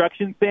Kincaid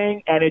construction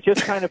thing, and it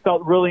just kind of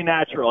felt really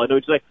natural. And it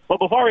was like, well,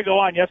 before we go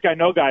on, Yes Guy,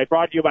 No Guy,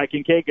 brought to you by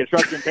Kincaid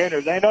Construction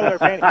Painters. They know they're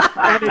painting.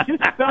 And it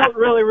just felt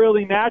really,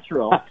 really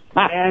natural.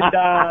 And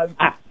so,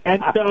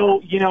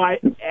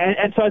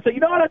 so I said, you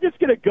know what, I'm just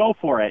going to go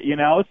for it,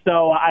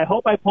 So I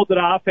hope I pulled it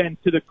off.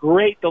 And to the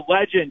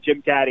legend,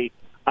 Jim Caddy,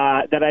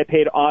 that I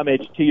paid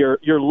homage to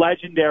your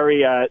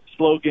legendary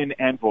slogan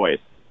and voice.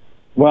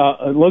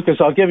 Well,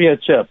 Lucas, I'll give you a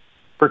tip.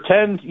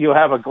 Pretend you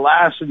have a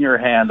glass in your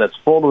hand that's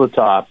full to the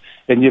top,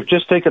 and you've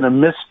just taken a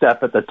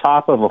misstep at the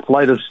top of a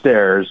flight of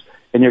stairs,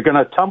 and you're going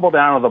to tumble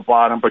down to the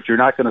bottom, but you're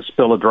not going to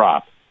spill a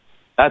drop.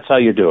 That's how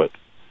you do it.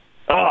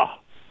 Oh,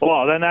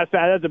 well, then that's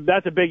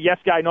a big yes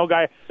guy, no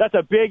guy. That's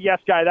a big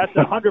yes guy. That's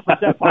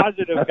 100%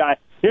 positive guy.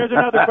 Here's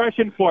another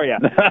question for you.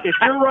 If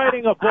you're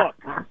writing a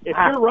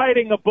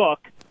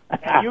book,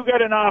 and you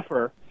get an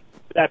offer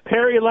that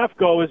Perry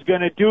Lefko is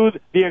going to do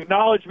the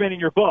acknowledgement in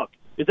your book,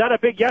 is that a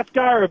big yes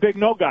guy or a big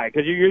no guy?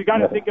 Because you got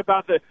to think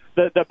about the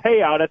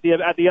payout at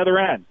the other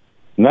end.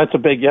 And that's a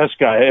big yes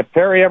guy. If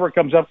Perry ever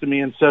comes up to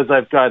me and says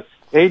I've got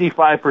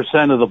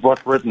 85% of the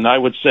book written, I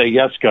would say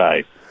yes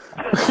guy.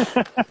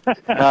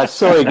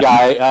 Sorry,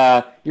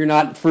 Guy. You're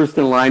not first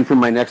in line for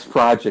my next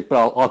project,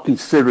 but I'll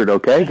consider it.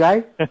 Okay,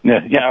 Guy?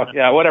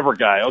 Yeah. Whatever,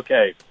 Guy.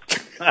 Okay.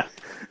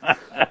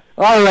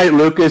 All right,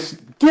 Lucas.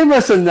 Give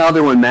us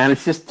another one, man.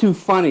 It's just too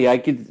funny. I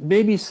could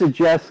maybe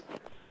suggest,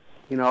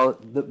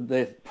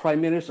 the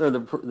Prime Minister or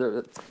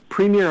the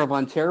Premier of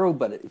Ontario,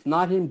 but if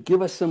not him,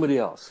 give us somebody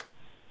else.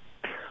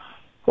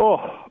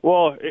 Oh,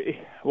 well,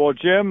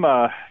 Jim,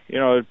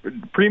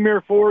 Premier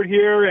Ford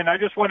here, and I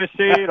just want to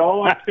say it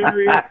all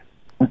Ontario.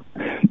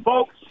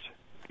 Folks,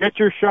 get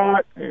your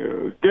shot.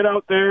 Get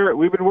out there.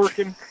 We've been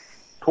working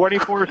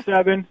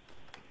 24/7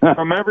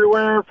 from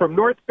everywhere, from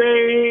North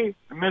Bay,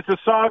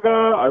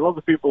 Mississauga. I love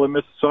the people in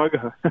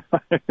Mississauga.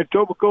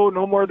 Etobicoke,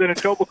 no more than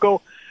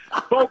Etobicoke.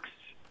 Folks,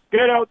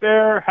 get out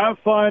there, have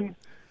fun.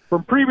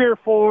 From Premier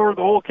Ford,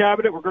 the whole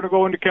cabinet, we're going to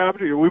go into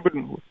cabinet. I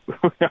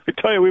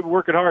tell you, we've been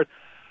working hard.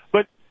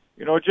 But,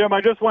 Jim,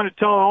 I just want to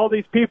tell all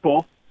these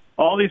people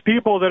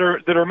that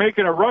are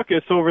making a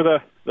ruckus over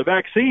the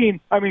vaccine.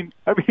 I mean,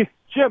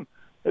 Jim,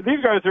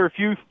 these guys are a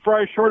few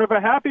fries short of a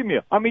Happy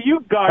Meal. I mean,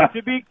 you've got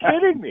to be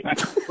kidding me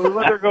with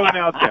what they're going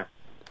out there.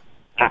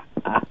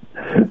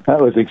 That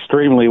was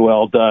extremely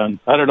well done.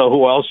 I don't know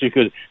who else you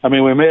could. I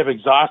mean, we may have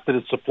exhausted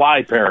its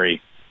supply,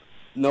 Perry.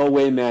 No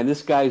way, man.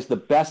 This guy's the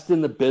best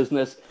in the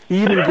business.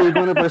 He even gave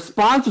one of our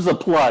sponsors a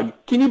plug.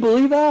 Can you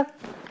believe that?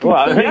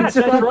 Well, that's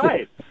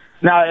right.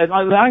 Now,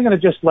 I'm going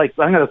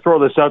to throw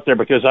this out there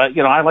because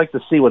I like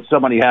to see what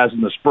somebody has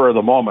in the spur of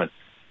the moment.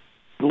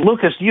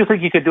 Lucas, do you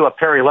think you could do a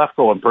Perry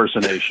Lefko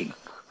impersonation?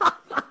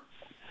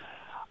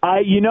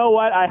 You know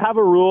what? I have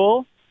a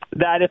rule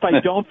that if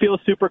I don't feel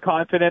super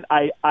confident,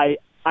 I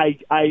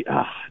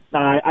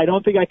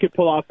don't think I could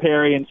pull off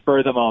Perry in spur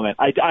of the moment.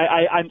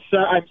 I'm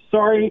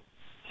sorry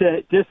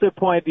to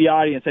disappoint the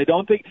audience. I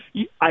don't think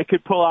I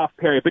could pull off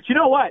Perry. But you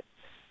know what?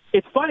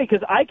 It's funny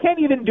because I can't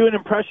even do an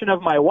impression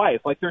of my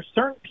wife. Like, there's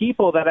certain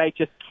people that I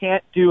just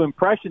can't do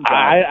impressions of.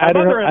 I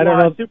don't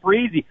know. It's super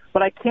easy,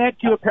 but I can't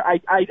do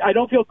I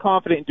don't feel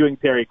confident in doing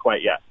Perry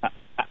quite yet.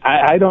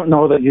 I don't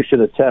know that you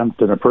should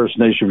attempt an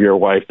impersonation of your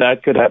wife.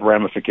 That could have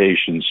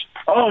ramifications.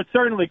 Oh, it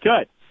certainly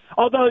could.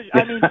 Although,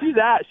 I mean, she's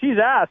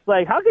asked,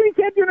 like, how come you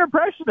can't do an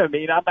impression of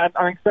me?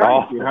 I'm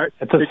sorry, sweetheart.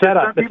 It's a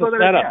setup. It is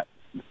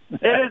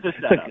a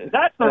setup.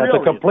 That's the real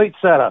It's a complete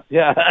setup.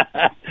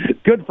 Yeah.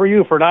 Good for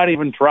you for not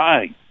even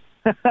trying.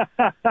 This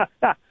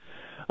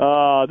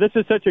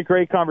is such a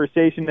great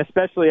conversation,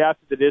 especially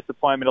after the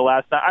disappointment of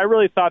last night. I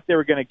really thought they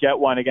were going to get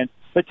one against,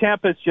 but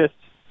Tampa's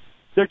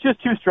they're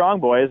just too strong,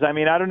 boys. I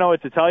mean, I don't know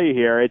what to tell you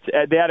here.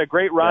 They had a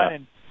great run,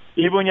 and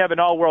even when you have an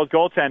all-world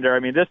goaltender, I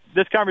mean,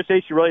 this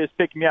conversation really has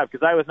picked me up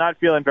because I was not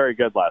feeling very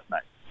good last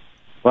night.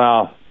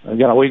 Well,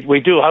 we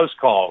do house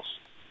calls.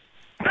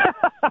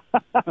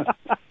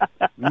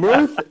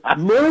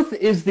 Mirth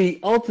is the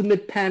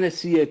ultimate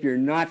panacea if you're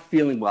not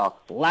feeling well.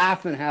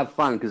 Laugh and have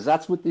fun, because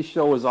that's what this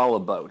show is all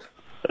about.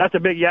 That's a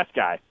big yes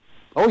guy.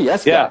 Oh,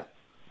 yes, yeah. guy.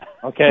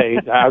 Okay,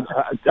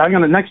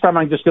 next time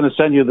I'm just gonna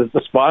send you the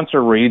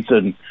sponsor reads,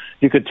 and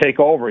you could take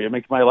over. It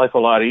makes my life a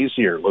lot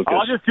easier, Lucas.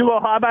 How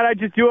about I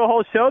just do a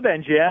whole show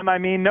then, Jim? I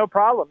mean, no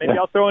problem. Maybe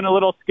I'll throw in a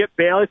little Skip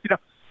Bayless.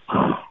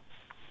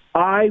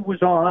 I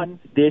was on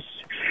this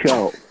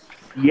show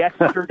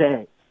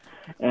yesterday,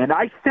 and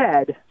I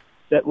said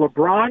that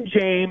LeBron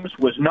James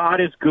was not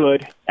as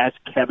good as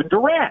Kevin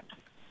Durant.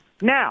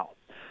 Now,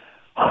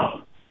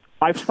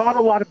 I've thought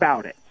a lot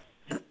about it,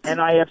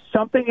 and I have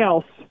something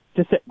else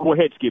to say. Go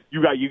ahead, Skip.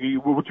 What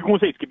you going to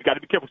say, Skip? You got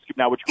to be careful, Skip.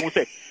 Now, what you going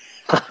to say?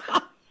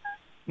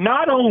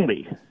 Not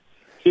only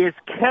is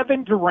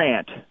Kevin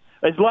Durant,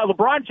 is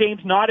LeBron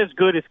James not as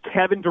good as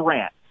Kevin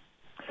Durant,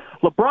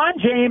 LeBron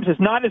James is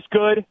not as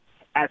good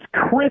as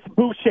Chris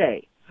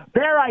Boucher.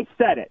 There, I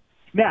said it.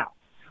 Now,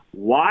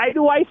 why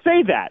do I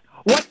say that?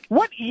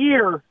 What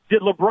year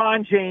did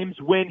LeBron James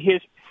win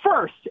his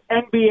first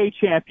NBA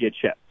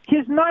championship.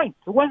 His ninth.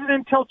 It wasn't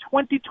until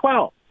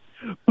 2012.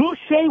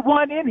 Boucher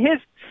won in his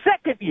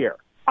second year.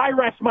 I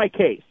rest my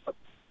case.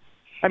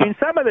 I mean,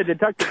 some of the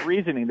deductive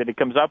reasoning that he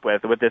comes up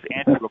with this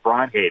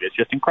anti-LeBron hate is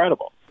just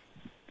incredible.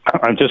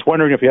 I'm just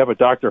wondering if you have a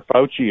Dr.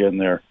 Fauci in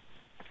there.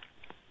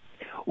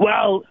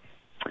 Well,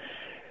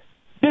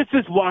 this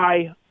is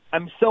why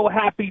I'm so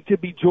happy to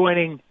be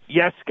joining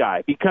Yes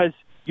Guy, because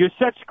you're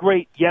such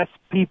great yes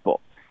people.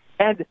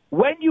 And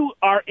when you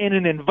are in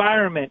an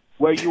environment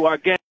where you are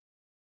getting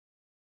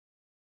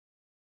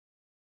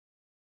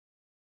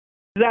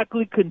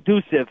exactly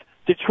conducive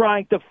to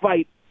trying to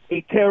fight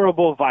a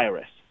terrible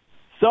virus.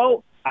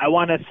 So I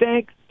want to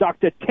thank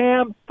Dr.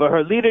 Tam for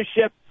her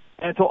leadership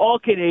and to all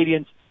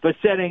Canadians for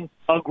setting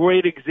a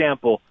great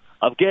example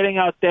of getting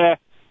out there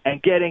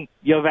and getting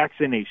your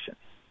vaccination.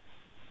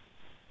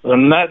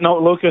 On that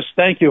note, Lucas,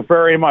 thank you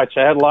very much.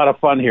 I had a lot of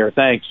fun here.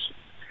 Thanks.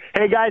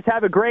 Hey, guys,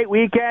 have a great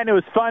weekend. It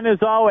was fun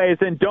as always.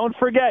 And don't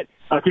forget,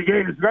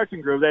 Canadian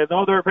Construction Group, they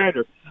know their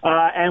painters.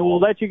 And we'll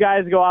let you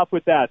guys go off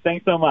with that.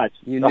 Thanks so much.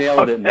 You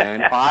nailed it,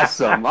 man.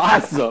 Awesome.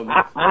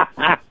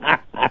 That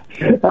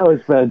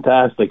was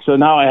fantastic. So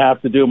now I have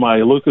to do my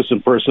Lucas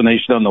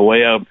impersonation on the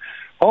way out.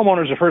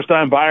 Homeowners are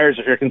first-time buyers.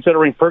 If you're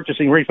considering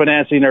purchasing,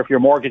 refinancing, or if your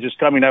mortgage is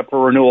coming up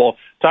for renewal,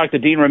 talk to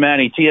Dean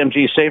Romani,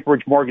 TMG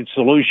SafeBridge Mortgage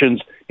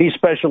Solutions. He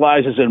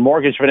specializes in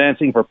mortgage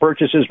financing for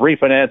purchases,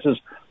 refinances,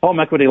 home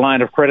equity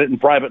line of credit,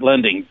 and private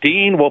lending.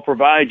 Dean will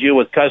provide you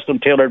with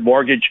custom-tailored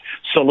mortgage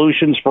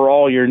solutions for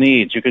all your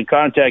needs. You can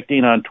contact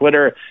Dean on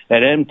Twitter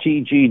at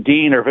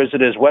MTGDean or visit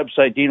his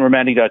website,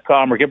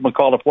 deanromani.com, or give him a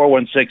call at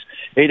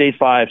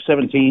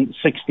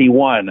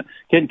 416-885-1761.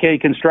 Kincaid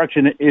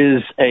Construction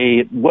is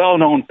a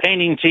well-known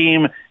painting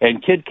team,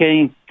 and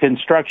Kincaid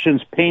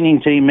Construction's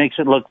painting team makes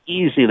it look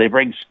easy. They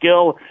bring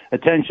skill,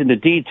 attention to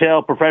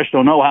detail,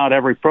 professional know-how to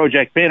every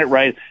project. Paint it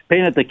right.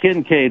 Paint it the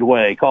Kincaid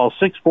way. Call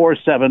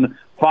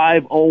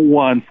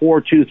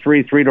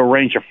 647-501-4233 to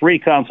arrange a free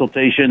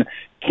consultation.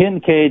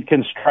 Kincaid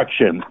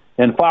Construction.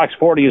 And Fox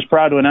 40 is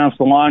proud to announce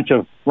the launch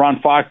of Ron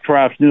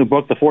Foxcroft's new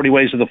book, The 40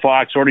 Ways of the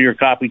Fox. Order your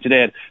copy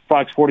today at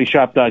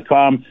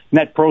fox40shop.com.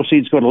 Net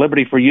proceeds go to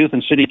Liberty for Youth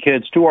and City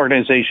Kids, two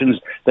organizations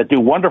that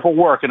do wonderful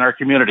work in our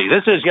community.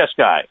 This is Yes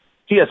Guy,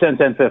 TSN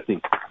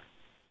 1050.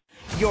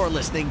 You're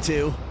listening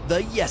to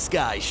The Yes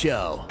Guy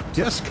Show.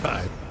 Yes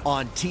Guy.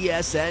 On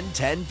TSN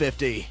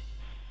 1050.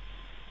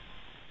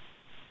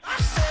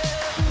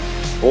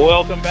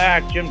 Welcome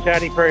back. Jim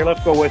Taddy, Perry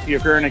Lifko with you.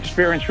 If you're an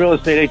experienced real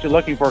estate agent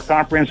looking for a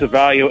comprehensive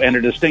value and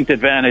a distinct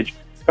advantage,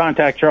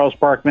 contact Charles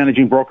Park,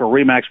 managing broker,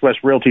 RE/MAX West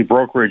Realty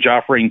Brokerage,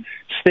 offering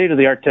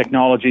state-of-the-art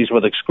technologies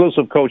with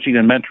exclusive coaching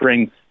and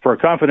mentoring. For a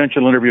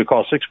confidential interview,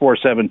 call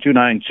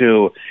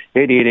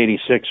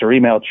 647-292-8886 or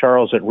email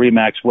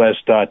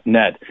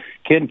charles@remaxwest.net.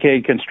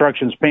 Kincaid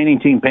Construction's painting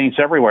team paints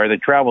everywhere. They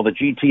travel the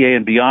GTA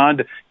and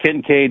beyond.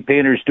 Kincaid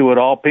painters do it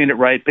all. Paint it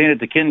right. Paint it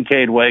the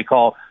Kincaid way.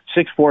 Call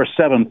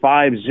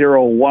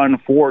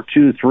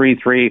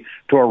 647-501-4233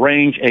 to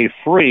arrange a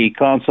free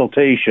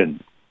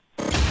consultation.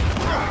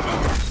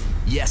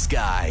 Yes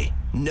Guy,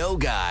 No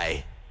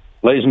Guy.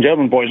 Ladies and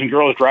gentlemen, boys and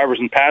girls, drivers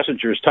and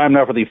passengers, time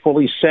now for the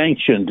fully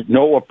sanctioned,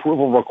 no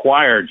approval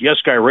required Yes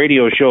Guy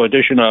radio show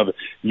edition of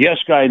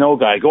Yes Guy, No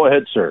Guy. Go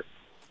ahead, sir.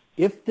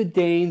 If the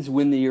Danes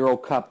win the Euro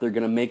Cup, they're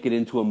going to make it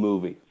into a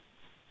movie.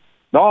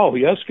 Oh,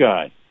 Yes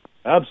Guy.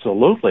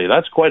 Absolutely.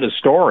 That's quite a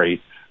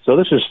story. So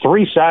this is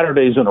 3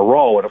 Saturdays in a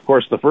row. And, of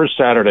course, the first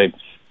Saturday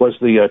was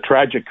the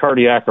tragic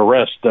cardiac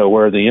arrest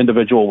where the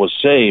individual was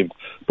saved.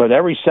 But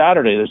every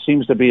Saturday there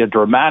seems to be a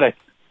dramatic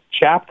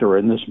chapter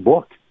in this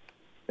book.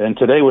 And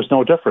today was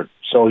no different.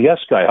 So, Yes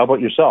Guy, how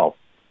about yourself?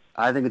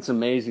 I think it's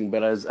amazing.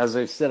 But as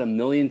I've said a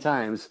million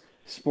times,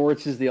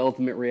 sports is the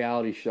ultimate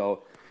reality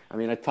show. I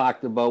mean, I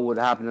talked about what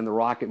happened in the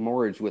Rocket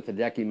Mortgage with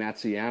Hideki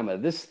Matsuyama.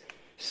 This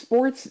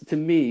sports, to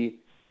me,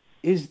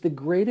 is the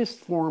greatest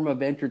form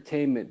of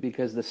entertainment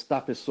because the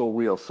stuff is so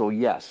real. So,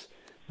 yes,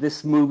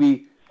 this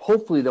movie,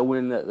 hopefully they'll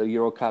win the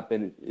Euro Cup,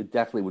 and it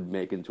definitely would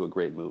make into a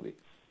great movie.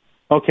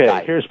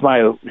 Okay, here's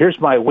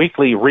my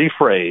weekly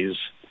rephrase.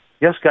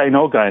 Yes Guy,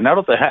 No Guy. Now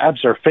that the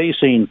Habs are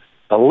facing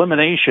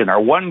elimination,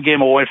 are one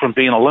game away from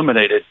being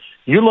eliminated,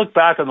 you look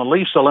back on the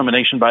Leafs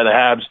elimination by the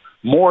Habs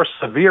more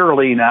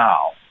severely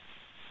now.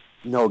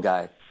 No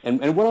Guy.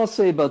 And what I'll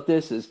say about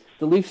this is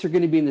the Leafs are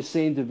going to be in the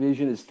same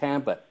division as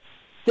Tampa.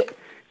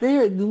 They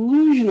are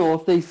delusional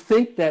if they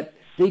think that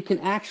they can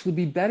actually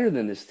be better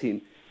than this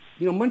team.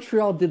 You know,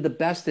 Montreal did the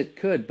best it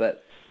could,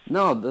 but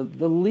no,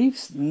 the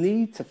Leafs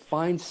need to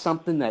find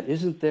something that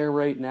isn't there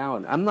right now,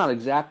 and I'm not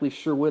exactly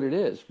sure what it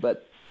is,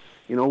 but,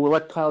 you know, we'll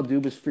let Kyle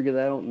Dubas figure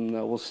that out, and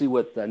we'll see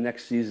what the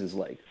next season's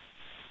like.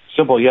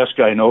 Simple Yes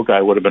Guy, No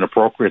Guy would have been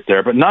appropriate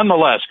there, but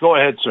nonetheless, go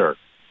ahead, sir.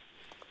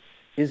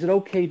 Is it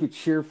okay to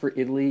cheer for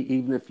Italy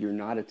even if you're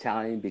not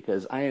Italian?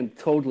 Because I am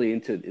totally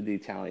into the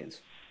Italians.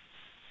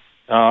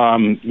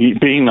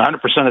 Being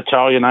 100%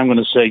 Italian, I'm going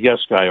to say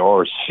Yes Guy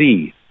or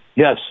C.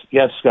 Yes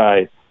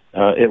Guy.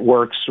 It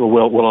works.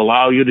 We'll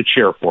allow you to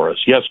cheer for us.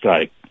 Yes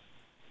Guy.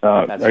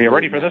 Are you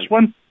ready for this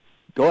one?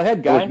 Go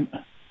ahead, Guy.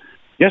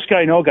 Yes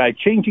guy, no guy,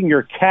 changing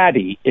your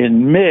caddy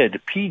in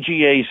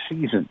mid-PGA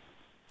season.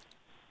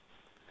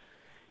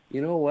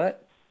 You know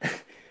what?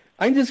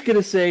 I'm just going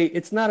to say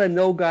it's not a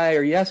no guy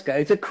or yes guy.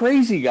 It's a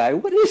crazy guy.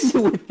 What is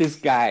it with this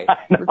guy?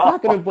 We're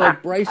talking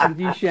about Bryson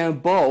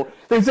DeChambeau.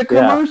 There's a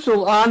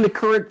commercial on the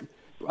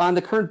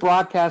current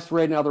broadcast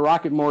right now, the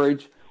Rocket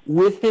Mortgage,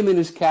 with him and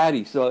his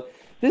caddy. So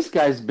this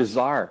guy's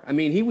bizarre. I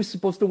mean, he was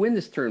supposed to win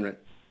this tournament.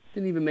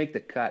 Didn't even make the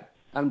cut.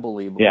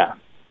 Unbelievable. Yeah.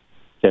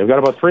 Okay, we've got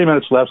about 3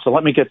 minutes left, so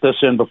let me get this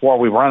in before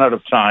we run out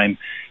of time.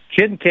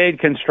 Kincaid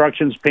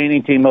Construction's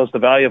painting team knows the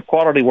value of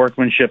quality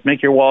workmanship.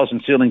 Make your walls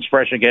and ceilings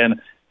fresh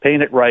again.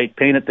 Paint it right.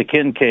 Paint it the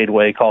Kincaid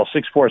way. Call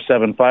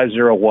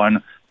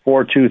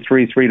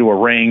 647-501-4233 to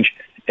arrange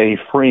a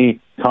free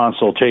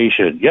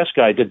consultation. Yes,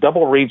 guy did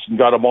double reads and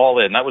got them all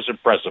in. That was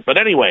impressive. But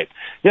anyway,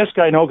 yes,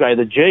 guy, no guy.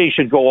 The Jays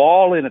should go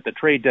all in at the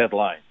trade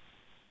deadline.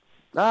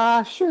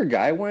 Sure,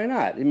 guy. Why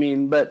not? I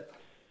mean, but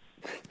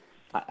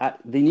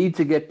they need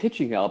to get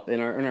pitching help.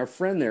 And our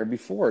friend there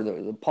before,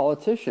 the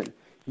politician,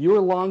 you're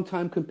a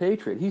longtime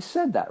compatriot. He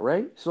said that,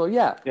 right? So,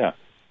 yeah.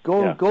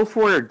 Go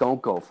for it or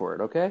don't go for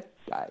it, okay,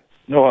 guy?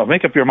 No,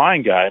 make up your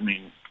mind, guy. I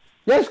mean,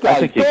 yes,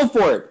 guy, go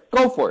for it.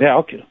 Go for it.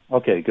 Yeah,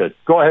 okay, good.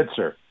 Go ahead,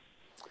 sir.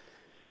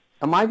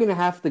 Am I going to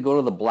have to go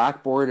to the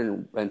blackboard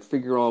and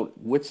figure out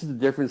what's the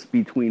difference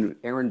between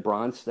Aaron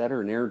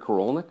Bronstetter and Aaron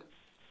Korolnik?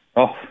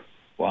 Oh,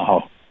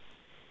 wow.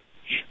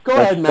 Go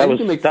ahead, man. You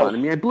can make fun of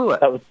me. I blew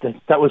it.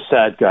 That was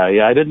sad, guy.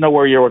 Yeah, I didn't know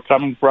where you were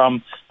coming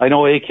from. I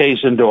know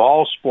AK's into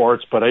all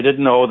sports, but I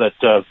didn't know that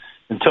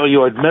until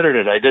you admitted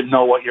it. I didn't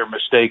know what your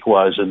mistake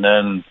was, and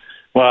then,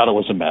 well, it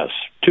was a mess.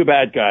 Too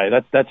bad, guy.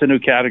 That's a new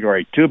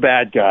category. Too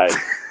bad, guy.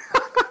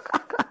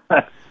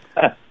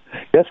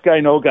 Yes, guy,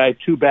 no guy.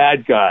 Too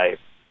bad, guy.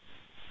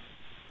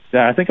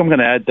 Yeah, I think I'm going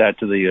to add that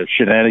to the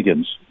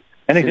shenanigans.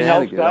 Anything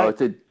else, guy?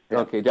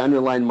 Okay, to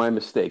underline my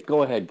mistake.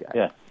 Go ahead, guy.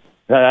 Yeah.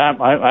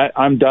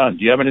 I'm done.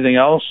 Do you have anything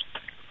else?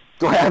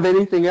 Do I have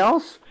anything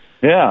else?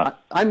 Yeah.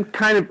 I'm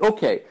kind of,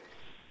 okay.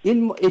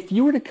 If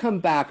you were to come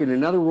back in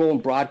another role in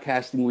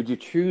broadcasting, would you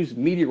choose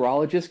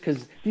meteorologist?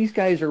 Because these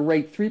guys are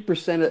right 3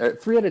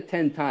 out of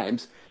 10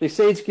 times. They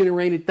say it's going to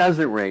rain, it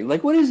doesn't rain.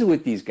 Like, what is it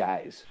with these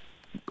guys?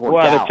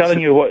 They're telling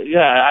you what.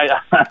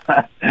 Yeah,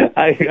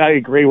 I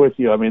agree with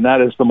you. I mean,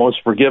 that is the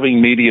most forgiving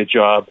media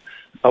job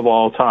of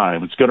all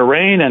time. It's going to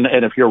rain, and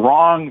if you're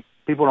wrong,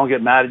 people don't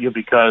get mad at you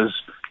because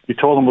you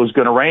told them it was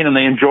going to rain, and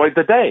they enjoyed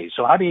the day.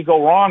 So how do you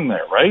go wrong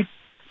there, right?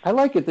 I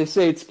like it. They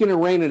say it's going to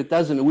rain, and it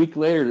doesn't. A week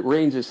later, it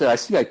rains. They say, I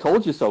see, I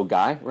told you so,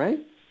 guy, right?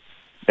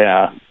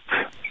 Yeah.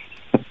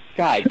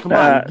 Guy, come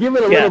on. Give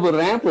it a little bit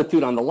of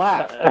amplitude on the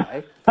laugh,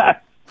 guy.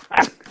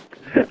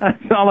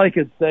 All I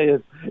can say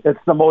is it's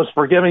the most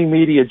forgiving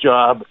media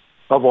job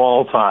of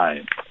all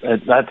time.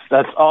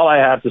 That's all I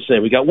have to say.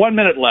 We got 1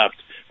 minute left.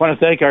 I want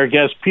to thank our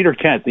guest, Peter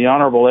Kent, the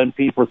Honorable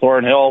MP for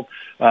Thornhill.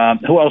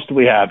 Who else do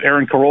we have?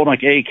 Aaron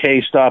Korolnik,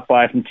 AK, stopped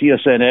by from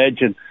TSN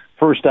Edge, and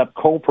first up,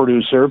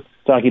 co-producer,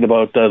 talking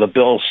about the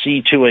bill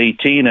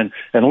C-218,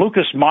 and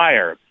Lucas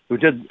Meyer, who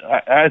did,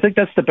 I think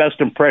that's the best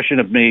impression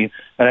of me.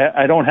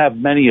 I don't have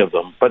many of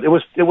them, but it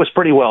was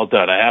pretty well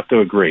done, I have to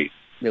agree.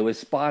 It was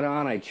spot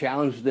on. I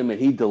challenged him, and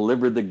he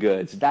delivered the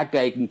goods. That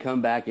guy can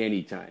come back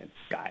anytime,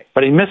 guy.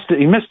 But he missed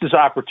his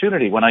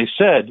opportunity. When I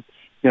said,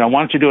 why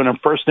don't you do an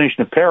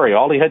impersonation of Perry?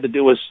 All he had to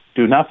do was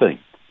do nothing.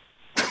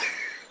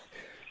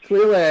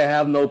 Clearly, I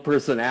have no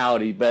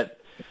personality, but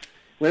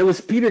when it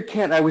was Peter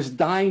Kent, I was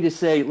dying to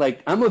say,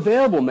 like, I'm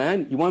available,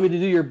 man. You want me to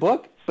do your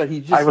book? But he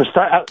just... I was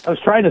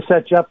trying to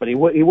set you up, but he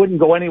wouldn't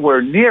go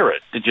anywhere near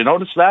it. Did you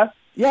notice that?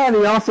 Yeah, and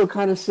he also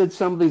kind of said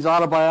some of these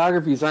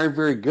autobiographies aren't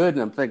very good,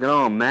 and I'm thinking,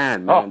 oh,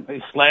 man. Oh,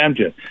 he slammed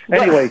you.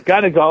 Anyway,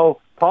 got to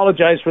go.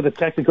 Apologize for the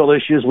technical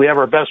issues. We have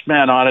our best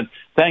man on it.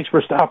 Thanks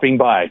for stopping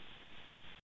by.